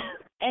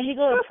he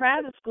go to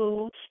private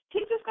school.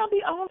 He's just gonna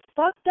be all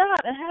fucked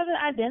up and have an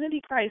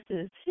identity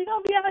crisis. He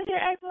gonna be out here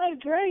acting like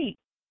Drake.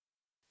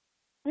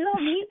 We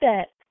don't need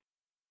that.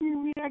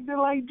 You acting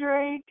like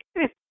Drake.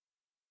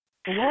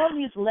 The world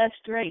needs less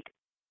Drake.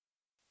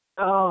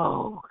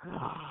 Oh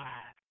God.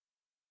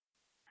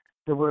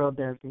 The world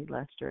does need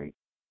less Drake.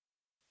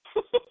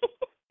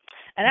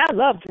 And I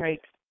love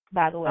Drake,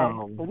 by the way,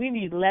 but we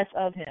need less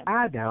of him.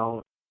 I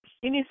don't.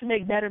 He needs to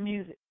make better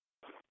music.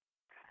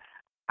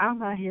 I'm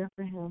not here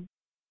for him.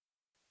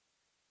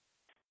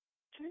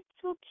 Drake's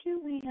so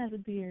cute when he has a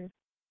beard.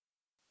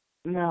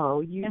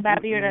 No, you. And by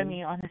beard, I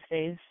mean on his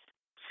face.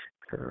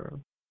 Girl.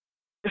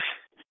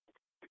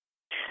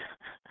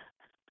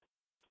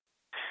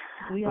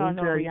 We all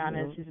know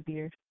Rihanna is his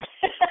beard.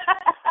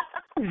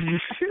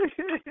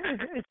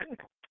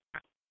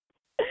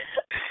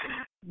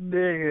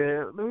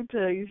 Nigga, let me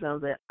tell you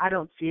something. I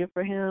don't see it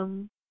for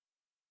him.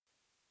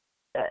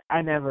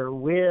 I never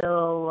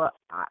will.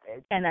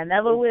 And I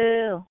never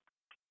will.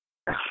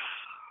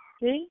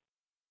 See?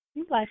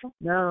 You like him.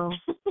 No.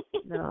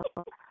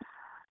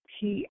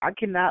 I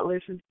cannot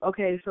listen.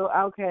 Okay,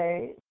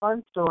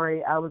 fun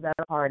story. I was at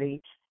a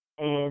party,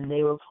 and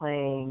they were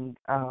playing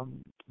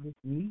this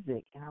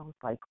music, and I was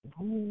like,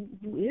 who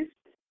is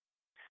this?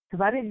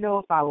 Because I didn't know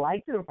if I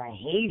liked it or if I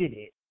hated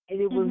it. And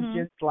it was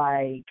just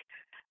like,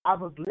 I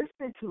was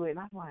listening to it, and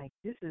I'm like,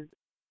 this is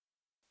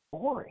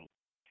boring.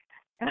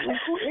 And I'm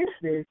like, who is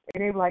this?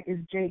 And they were like,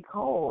 it's J.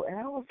 Cole. And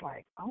I was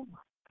like, oh, my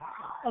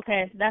God.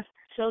 Okay,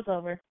 show's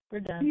over.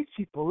 We're done. These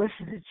people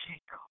listen to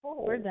J.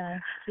 Cole. We're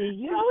done. See,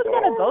 you always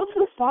gotta go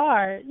too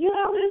far.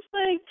 It's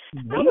like,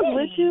 I was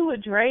with you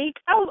with Drake.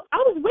 I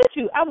was with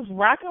you. I was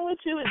rocking with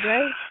you with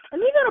Drake.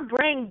 And you're gonna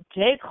bring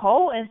J.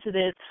 Cole into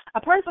this,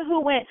 a person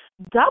who went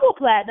double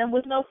platinum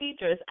with no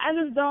features. I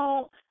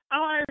don't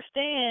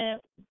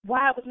understand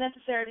why it was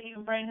necessary to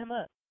even bring him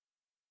up.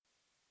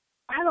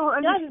 I don't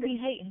understand.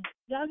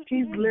 Y'all just be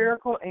hating. He's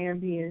lyrical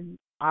ambient.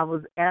 I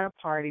was at a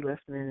party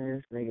listening to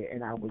this nigga,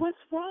 and I was What's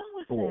wrong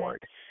with bored.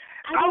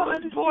 That? I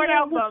was bored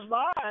out of my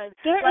mind.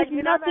 There is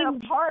nothing. I'm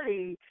at a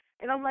party,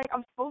 and I'm like,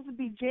 I'm supposed to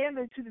be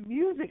jamming to the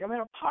music. I'm at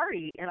a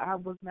party, and I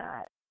was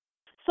not.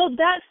 So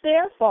that's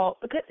their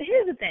fault. Because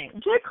here's the thing.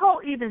 J.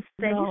 Cole even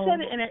said, he said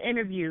it in an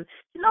interview.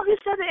 He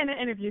said it in an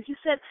interview. He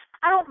said,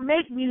 I don't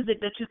make music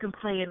that you can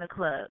play in the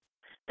club.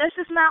 That's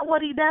just not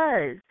what he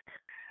does.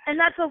 And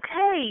that's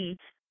okay.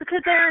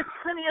 Because there is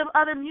plenty of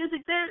other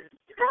music there.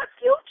 You got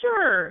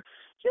Future.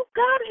 You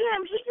got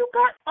him. You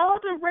got all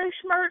the Ray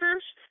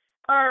Schmurders,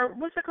 or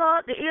what's it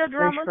called? The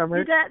Eardrummers.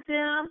 You got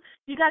them.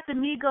 You got the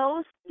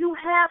Migos. You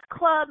have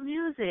club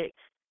music.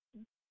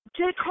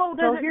 J. Cole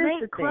doesn't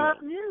make club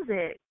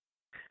music.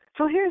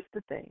 So here's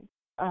the thing.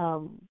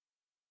 I'm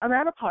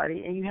at a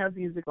party and you have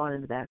music on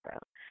in the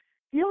background.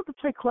 You don't have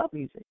to play club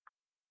music.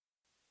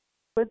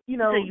 But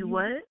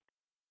what?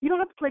 You don't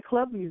have to play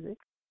club music.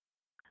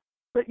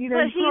 But he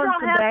don't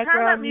have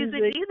background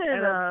music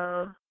either,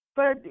 though.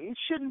 But it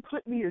shouldn't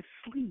put me to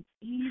sleep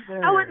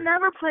either. I would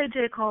never play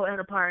J. Cole at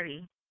a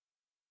party.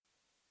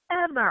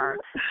 ever.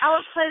 I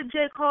would play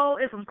J. Cole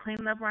if I'm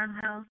cleaning up around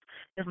the house,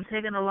 if I'm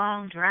taking a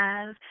long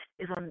drive,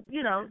 if I'm,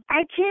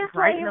 I can't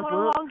play writing him a on a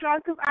book. long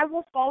drive because I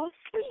will fall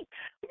asleep.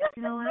 That's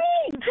You know the what?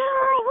 thing,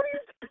 girl. What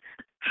is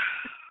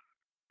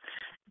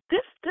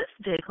This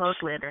J. Cole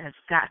slander has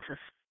got to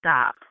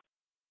stop.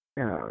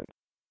 No.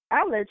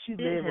 I'll let you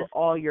It live has- with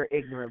all your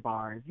ignorant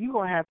bars. You're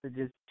going to have to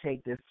just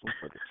take this one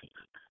for the team.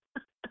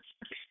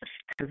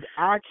 Because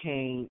I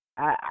can't.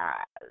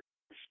 I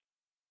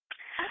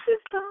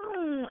just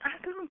don't. I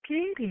don't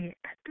get it.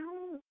 I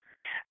don't.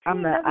 I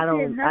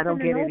don't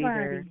get it nobody.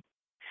 either.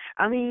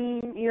 I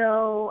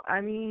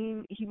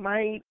mean, he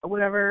might,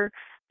 whatever,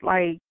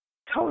 like,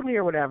 totally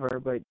or whatever,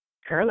 but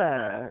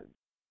Carla,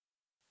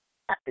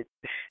 I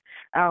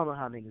don't know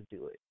how niggas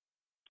do it.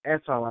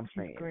 That's all I'm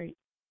saying. Great.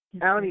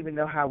 I don't even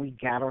know how we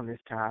got on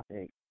this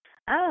topic.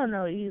 I don't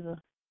know either.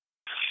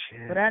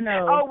 Shit. But I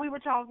know. Oh, we were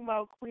talking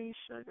about Queen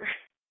Sugar.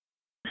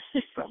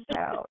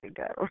 Somehow it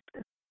got on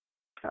this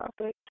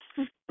topic,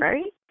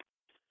 right?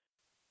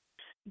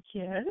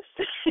 Yes.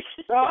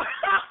 Oh.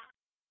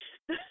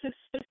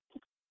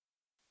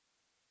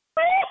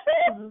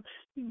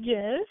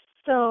 Yes.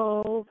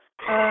 So,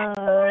 I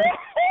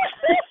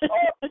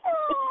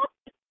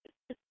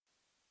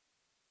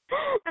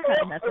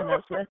got nothing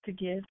else left to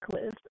give,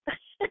 Cliff.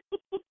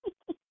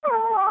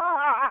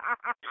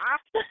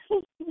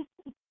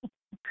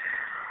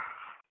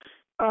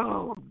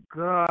 Oh,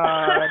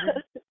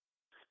 God.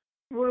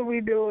 What are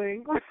we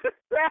doing?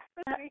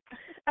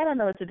 I don't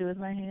know what to do with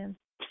my hands.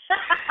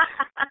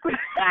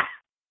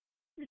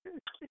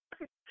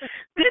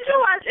 Did you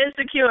watch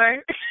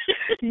Insecure?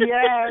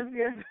 Yes,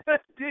 I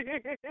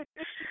did.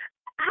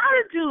 How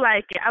did you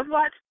like it?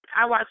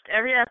 I watched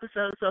every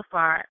episode so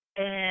far,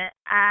 and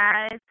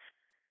I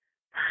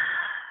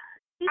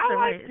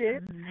liked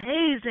it.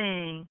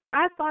 Amazing.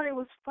 I thought it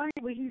was funny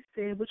when he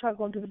said, "What y'all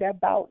gonna do with that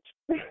vouch?"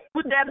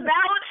 With that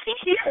vouch?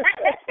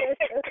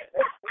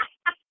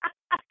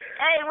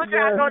 Hey, what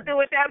y'all gonna do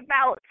with that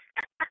vouch?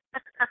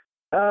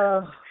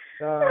 Oh,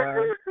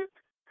 God. He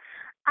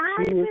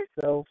I is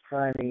so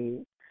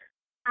funny.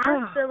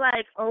 feel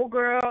like old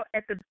girl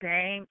at the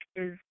bank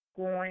is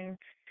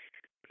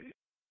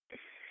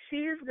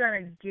she's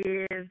gonna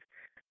give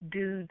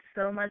dude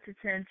so much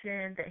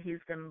attention that he's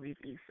gonna leave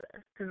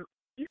Issa. Because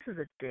Issa's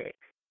a dick.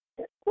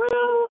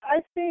 Well,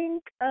 I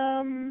think,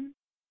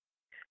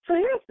 so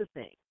here's the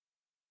thing.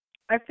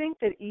 I think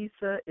that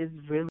Issa is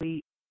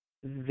really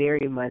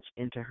very much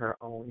into her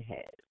own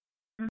head.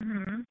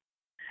 Mhm.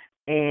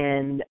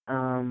 And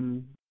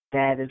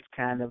that is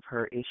kind of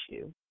her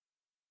issue.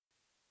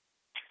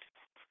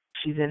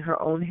 She's in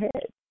her own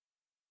head.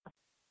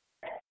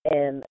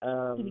 And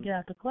She get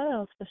out the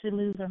clouds, but she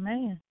lose her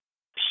man.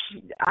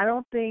 I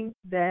don't think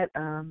that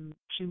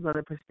she's going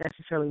to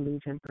necessarily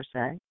lose him per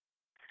se,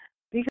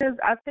 because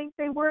I think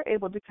they were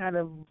able to kind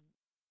of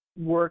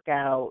work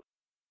out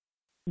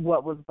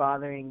what was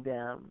bothering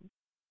them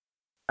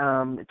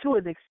to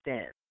an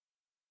extent.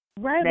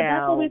 Right, but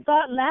that's what we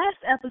thought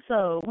last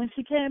episode when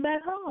she came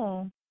back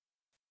home.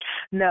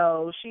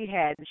 No, she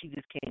hadn't. She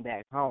just came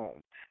back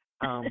home.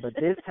 But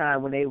this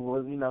time when they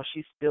were,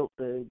 she spilt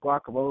the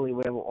guacamole or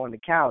whatever on the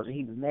couch and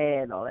he was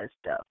mad and all that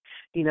stuff.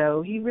 He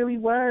really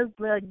was,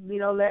 like,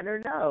 letting her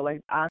know.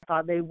 Like, I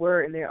thought they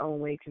were in their own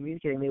way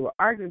communicating. They were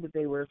arguing, but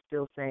they were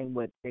still saying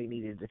what they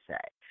needed to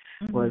say.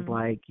 Mm-hmm. Was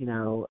like,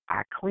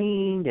 I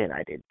cleaned and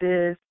I did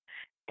this.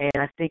 And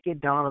I think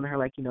it dawned on her,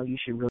 like, you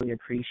should really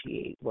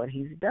appreciate what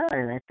he's done.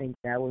 And I think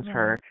that was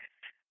her,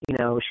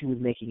 she was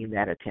making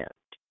that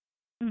attempt.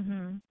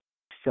 Mm-hmm.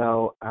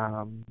 So,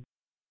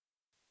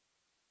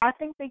 I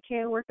think they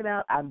can work it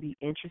out. I'd be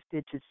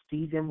interested to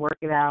see them work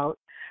it out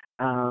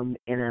in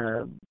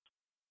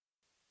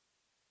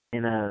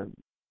a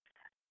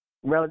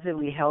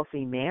relatively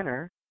healthy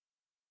manner.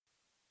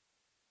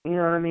 You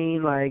know what I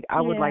mean? Like,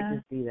 I would like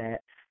to see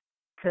that,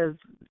 because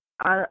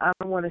I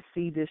don't want to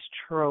see this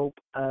trope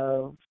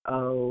of,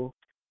 I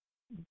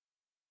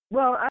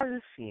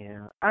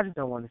just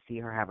don't want to see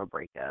her have a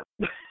breakup.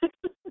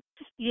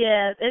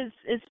 Yeah,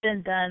 it's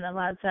been done a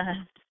lot of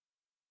times.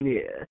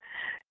 Yeah.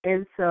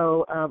 And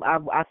so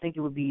I think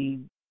it would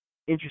be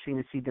interesting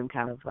to see them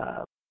kind of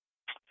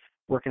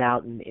work it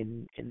out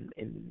and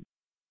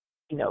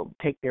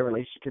take their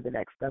relationship to the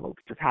next level.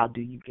 Because how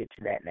do you get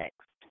to that next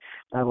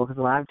level? Because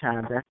a lot of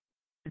times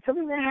it's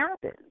something that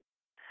happens.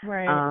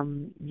 Right.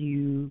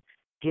 You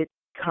get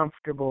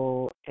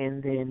comfortable,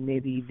 and then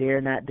maybe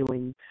they're not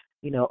doing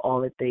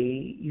all that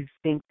you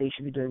think they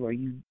should be doing, or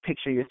you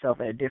picture yourself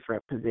in a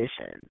different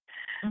position,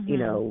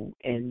 Mm-hmm.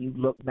 and you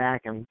look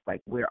back and it's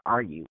like, where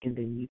are you? And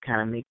then you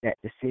kind of make that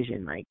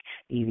decision, like,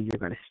 either you're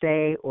going to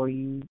stay or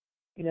you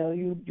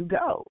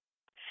go.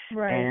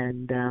 Right.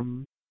 And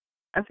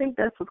I think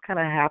that's what's kind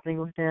of happening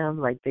with them.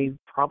 Like, they've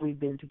probably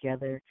been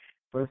together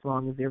for as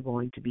long as they're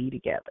going to be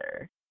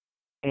together,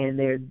 and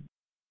they're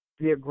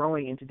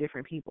growing into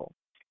different people.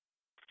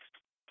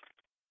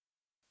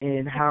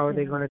 And how are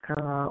they going to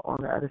come out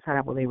on the other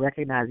side? Will they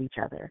recognize each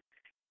other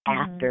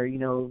after,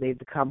 they've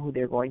become who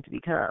they're going to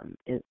become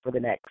for the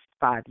next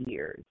 5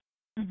 years?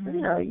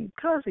 You know, you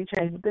constantly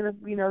change. But then,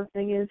 you know, the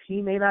thing is,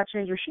 he may not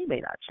change or she may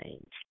not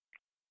change.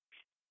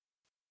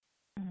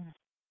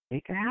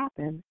 It could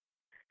happen.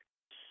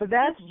 But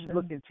that's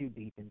looking too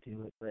deep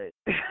into it. But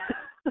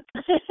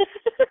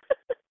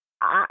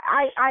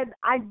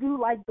I do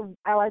like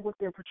I like what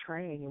they're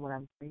portraying and what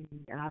I'm seeing.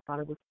 And I thought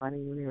it was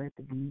funny when they were at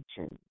the beach,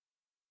 and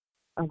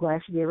I'm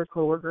glad she gave her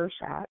coworker a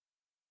shot.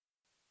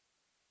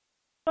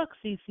 Fuck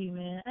Cece,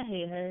 man. I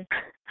hate her.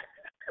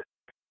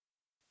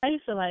 I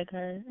used to like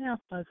her. I'll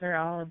fuck her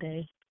all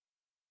day.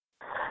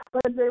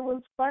 But it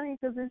was funny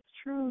because it's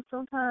true.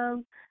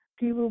 Sometimes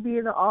people be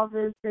in the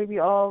office, they be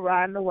all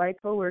riding the white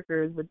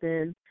coworkers, but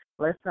then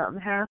let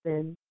something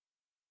happen,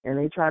 and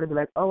they try to be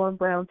like, "Oh, I'm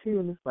brown too,"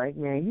 and it's like,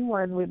 man, you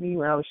weren't with me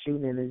when I was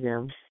shooting in the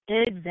gym.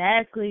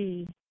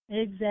 Exactly.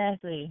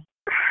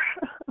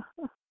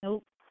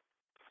 Nope.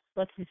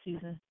 Fuck this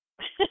season.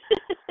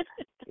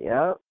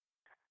 Yep.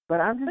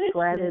 But I'm just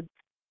glad that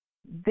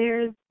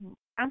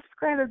I'm just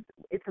glad that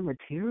it's a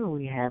material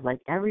we have.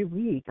 Like every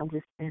week, I'm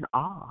just in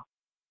awe.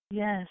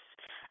 Yes.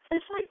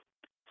 It's like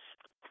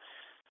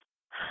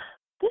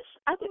this.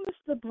 I think this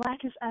is the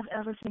blackest I've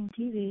ever seen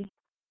TV.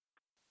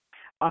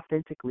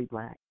 Authentically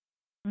black.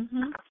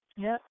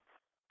 Yep.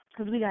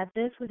 Because we got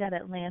this. We got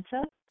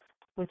Atlanta,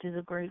 which is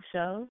a great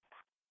show.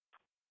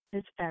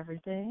 It's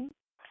everything.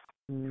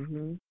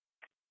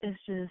 It's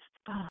just.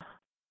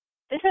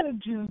 They had a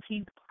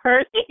Juneteenth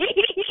party.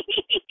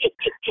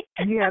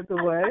 You have to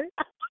what?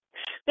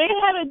 They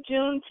had a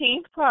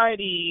Juneteenth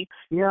party.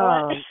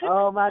 Yeah.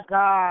 Oh my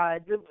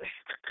God.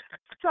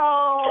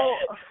 So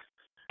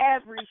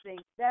everything.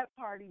 That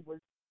party was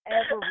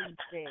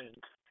everything.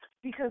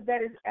 Because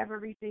that is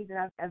everything that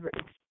I've ever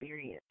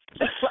experienced.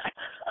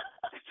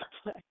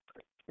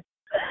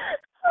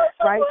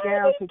 Right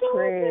down to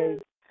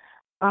Craig.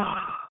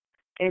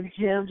 And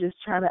him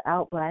just trying to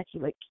out-black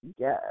you like,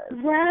 yes.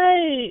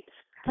 Right.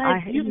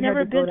 Like, you've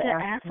never been to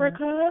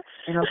Africa?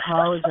 And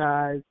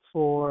apologize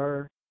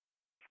for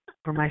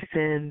my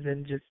sins,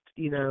 and just,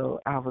 you know,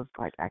 I was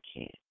like, I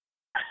can't.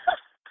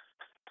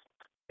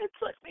 It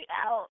took me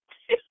out.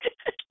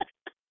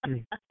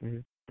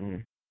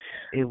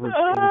 It was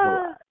a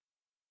lot.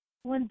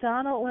 When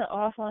Donald went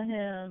off on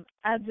him,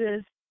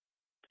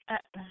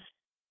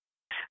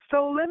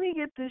 So let me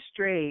get this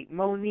straight.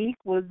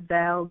 Monique was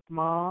Val's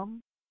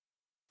mom?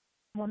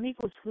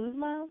 Monique was whose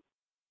mom?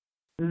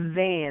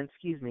 Van,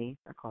 excuse me.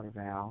 I called her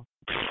Val.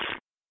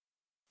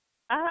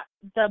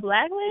 The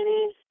black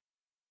lady?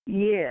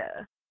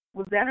 Yeah.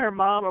 Was that her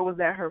mom or was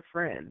that her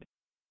friend?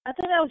 I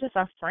think that was just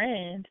a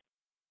friend.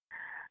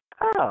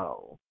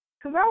 Oh.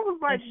 Because I was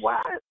like,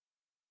 what?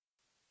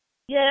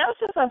 Yeah, that was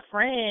just a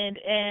friend,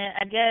 and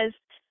I guess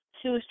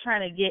she was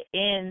trying to get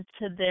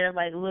into their,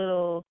 like,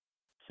 little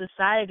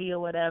society or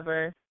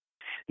whatever.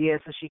 Yeah,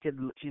 so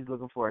she's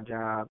looking for a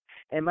job.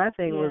 And my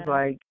thing was,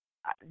 like,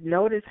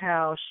 notice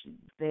how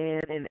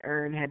Van and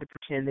Ern had to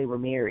pretend they were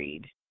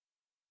married.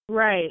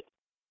 Right.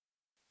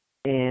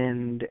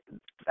 And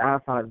I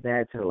thought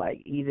that to,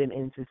 like, even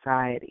in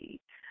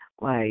society,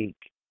 like,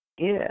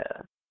 yeah,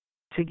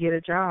 to get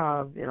a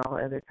job and all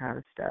other kind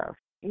of stuff.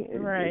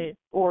 Right.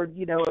 Or,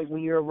 you know, like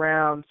when you're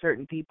around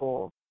certain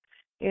people,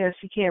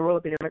 she can't roll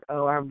up in there like,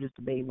 oh, I'm just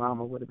a baby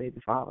mama with a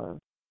baby father.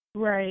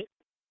 Right.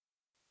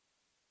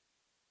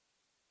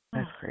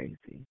 That's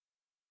crazy.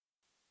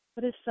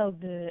 But it's so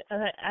good.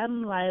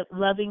 I'm like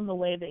loving the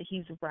way that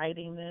he's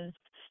writing this.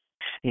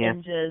 Yeah.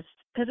 And just,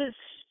 because it's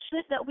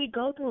shit that we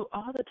go through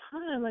all the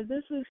time. Like,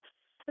 it's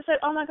like,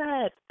 oh my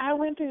God, I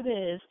went through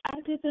this.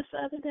 I did this the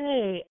other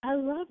day. I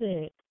love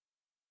it.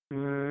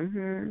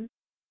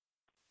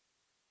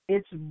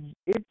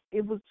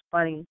 It was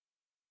funny,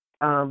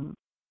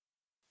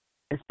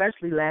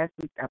 especially last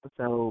week's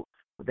episode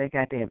with that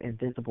goddamn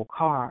invisible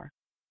car.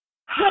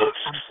 I'm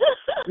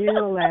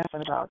still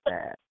laughing about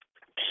that.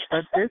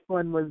 But this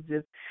one was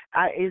just,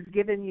 it's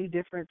giving you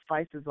different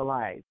spices of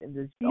life and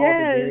just all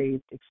the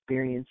various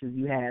experiences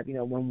you have. You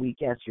know, 1 week,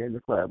 yes, you're in the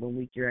club. 1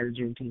 week, you're at a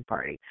Juneteenth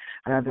party.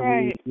 Another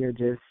week, you're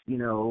just, you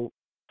know,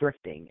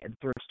 thrifting at the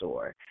thrift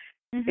store.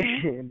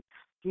 And,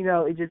 you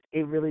know,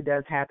 it really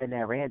does happen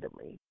that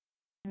randomly.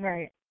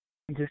 Right.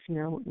 Just, you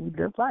know, we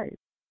live life.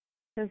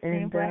 Just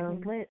being black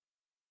and lit.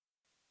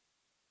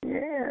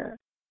 Yeah.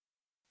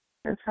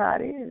 That's how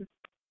it is.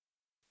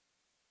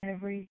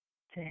 Every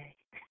day.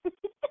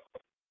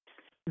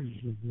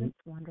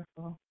 It's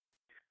wonderful.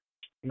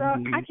 So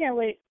I can't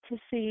wait to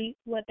see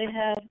what they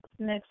have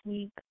next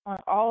week on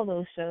all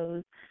those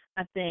shows.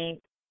 I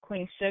think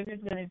Queen Sugar is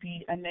going to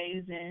be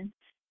amazing.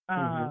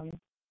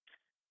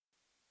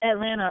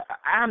 Atlanta,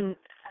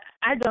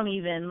 I don't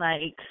even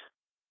like.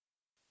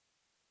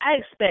 I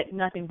expect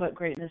nothing but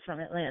greatness from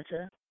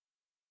Atlanta.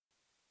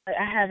 Like,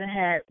 I haven't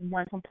had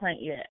one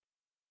complaint yet.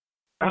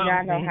 And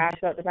y'all know how I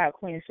felt about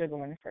Queen Sugar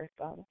when it first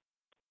started.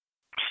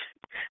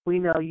 We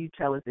know you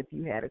tell us if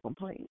you had a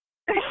complaint.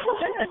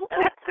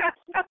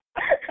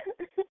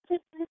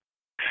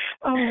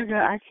 Oh my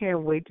God, I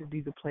can't wait to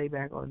do the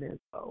playback on this.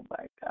 Oh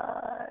my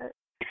God.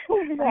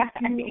 I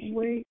can't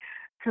wait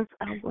because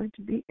I'm going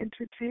to be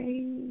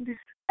entertained.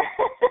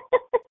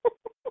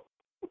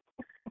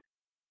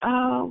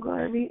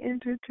 want to be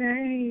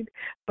entertained.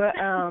 But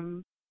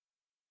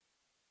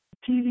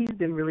TV's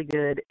been really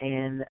good,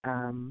 and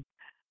I'm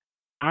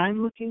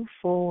looking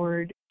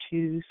forward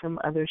to some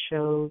other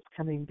shows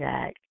coming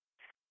back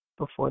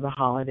before the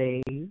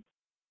holidays.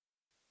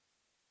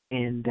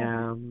 And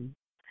I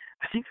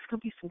think it's going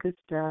to be some good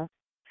stuff.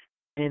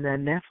 And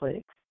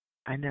Netflix,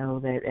 I know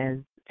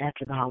that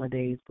after the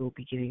holidays, we'll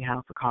be getting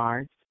House of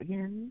Cards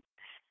again.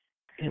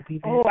 It'll be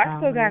Oh, I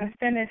still got to solid.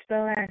 finish the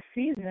last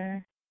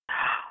season.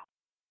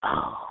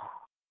 Oh,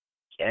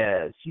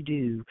 yes, you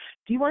do.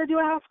 Do you want to do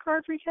a House of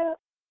Cards recap?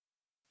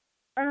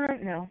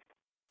 No.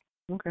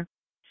 Okay.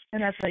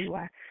 And I'll tell you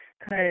why.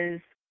 Because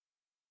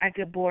I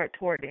get bored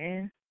toward the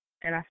end,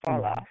 and I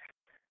fall off.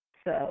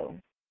 So,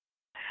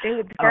 it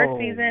was the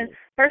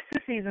first 2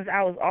 seasons,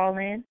 I was all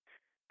in.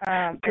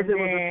 Because it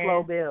was a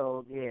slow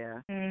build,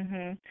 yeah.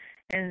 And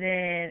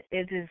then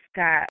it just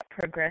got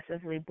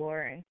progressively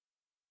boring.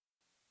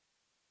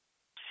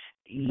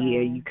 Yeah,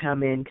 you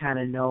come in kind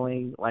of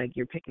knowing, like,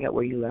 you're picking up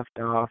where you left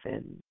off,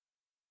 and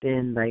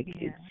then, like,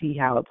 see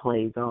how it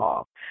plays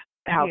off.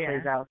 It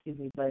plays out, excuse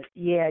me. But,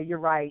 yeah, you're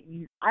right.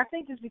 I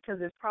think it's because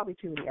there's probably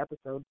too many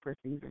episodes per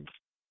season.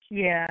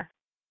 Yeah.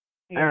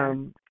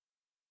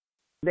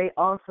 They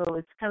also,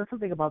 it's kind of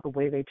something about the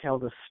way they tell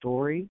the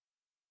story.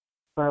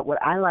 But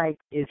what I like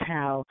is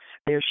how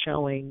they're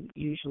showing,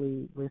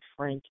 usually with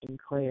Frank and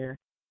Claire,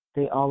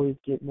 they always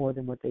get more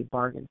than what they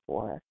bargained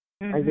for.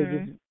 Like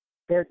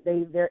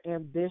they're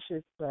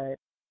ambitious, but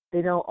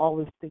they don't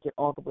always think it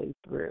all the way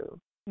through.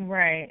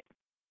 Right.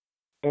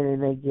 And then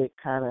they get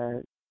kind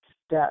of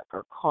stuck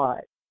or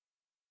caught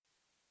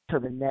to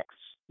the next,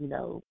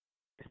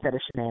 set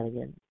of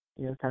shenanigans.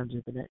 Kind of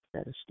just the next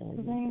set of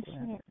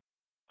shenanigans.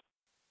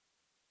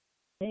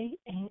 They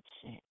ain't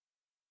shit.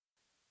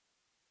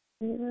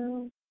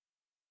 Yeah.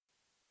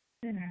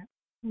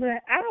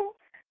 But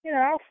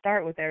I'll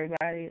start with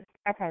everybody.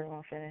 I probably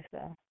won't finish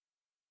though.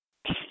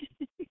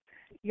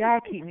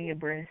 Y'all keep me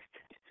abreast.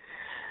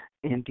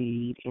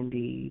 Indeed.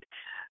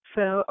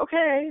 So,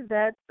 okay,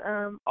 that's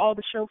all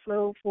the show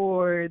flow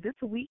for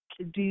this week.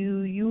 Do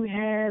you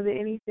have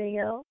anything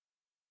else?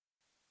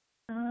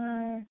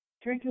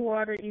 Drink your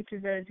water, eat your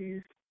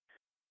veggies,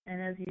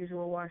 and as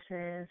usual, wash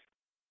hands.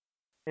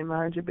 And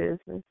mind your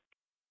business.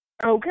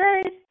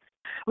 Okay.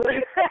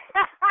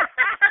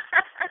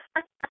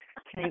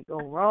 Can't go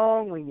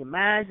wrong when you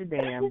mind your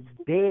damn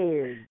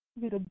business.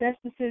 Be the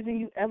best decision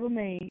you ever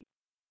made.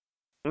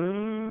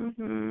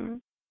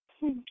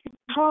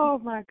 Oh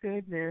my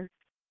goodness.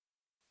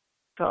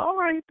 So all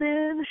right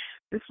then.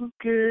 This was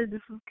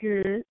good.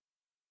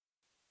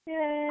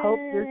 Yay. Hope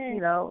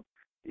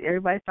this,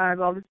 everybody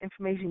finds all this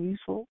information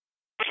useful.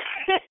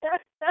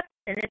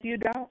 And if you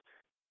don't,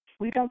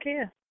 we don't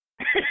care.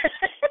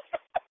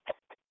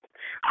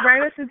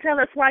 Write us and tell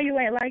us why you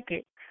ain't like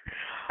it.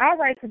 I'll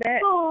write to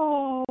that.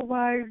 Oh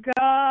my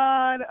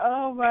God. I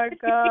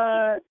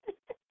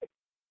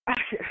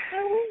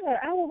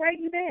will write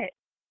you back.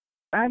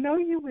 I know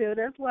you will.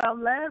 That's why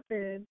I'm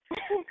laughing.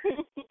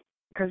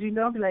 Because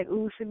I'll be like,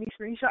 ooh, send me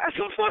screenshots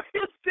before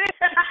you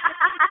send.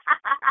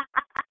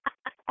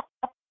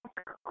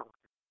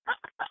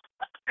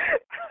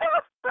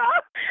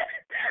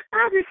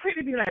 I'll be quick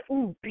to be like,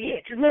 ooh,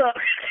 bitch, look.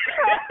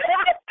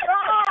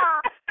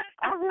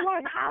 I'll be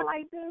like,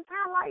 highlight this.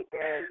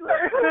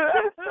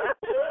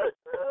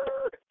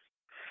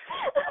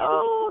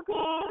 Oh,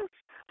 gosh.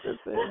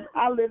 Listen,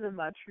 I live in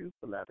my truth,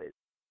 beloved.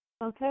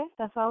 Okay,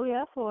 that's all we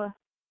ask for.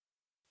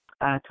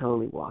 I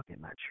totally walk in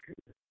my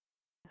truth.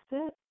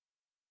 That's it.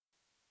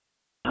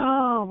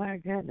 Oh, my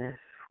goodness.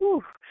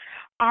 Whew.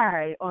 All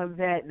right, on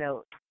that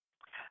note,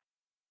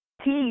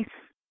 peace.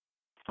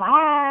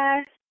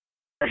 Bye.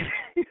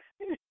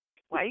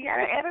 Why you got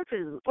an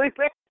attitude?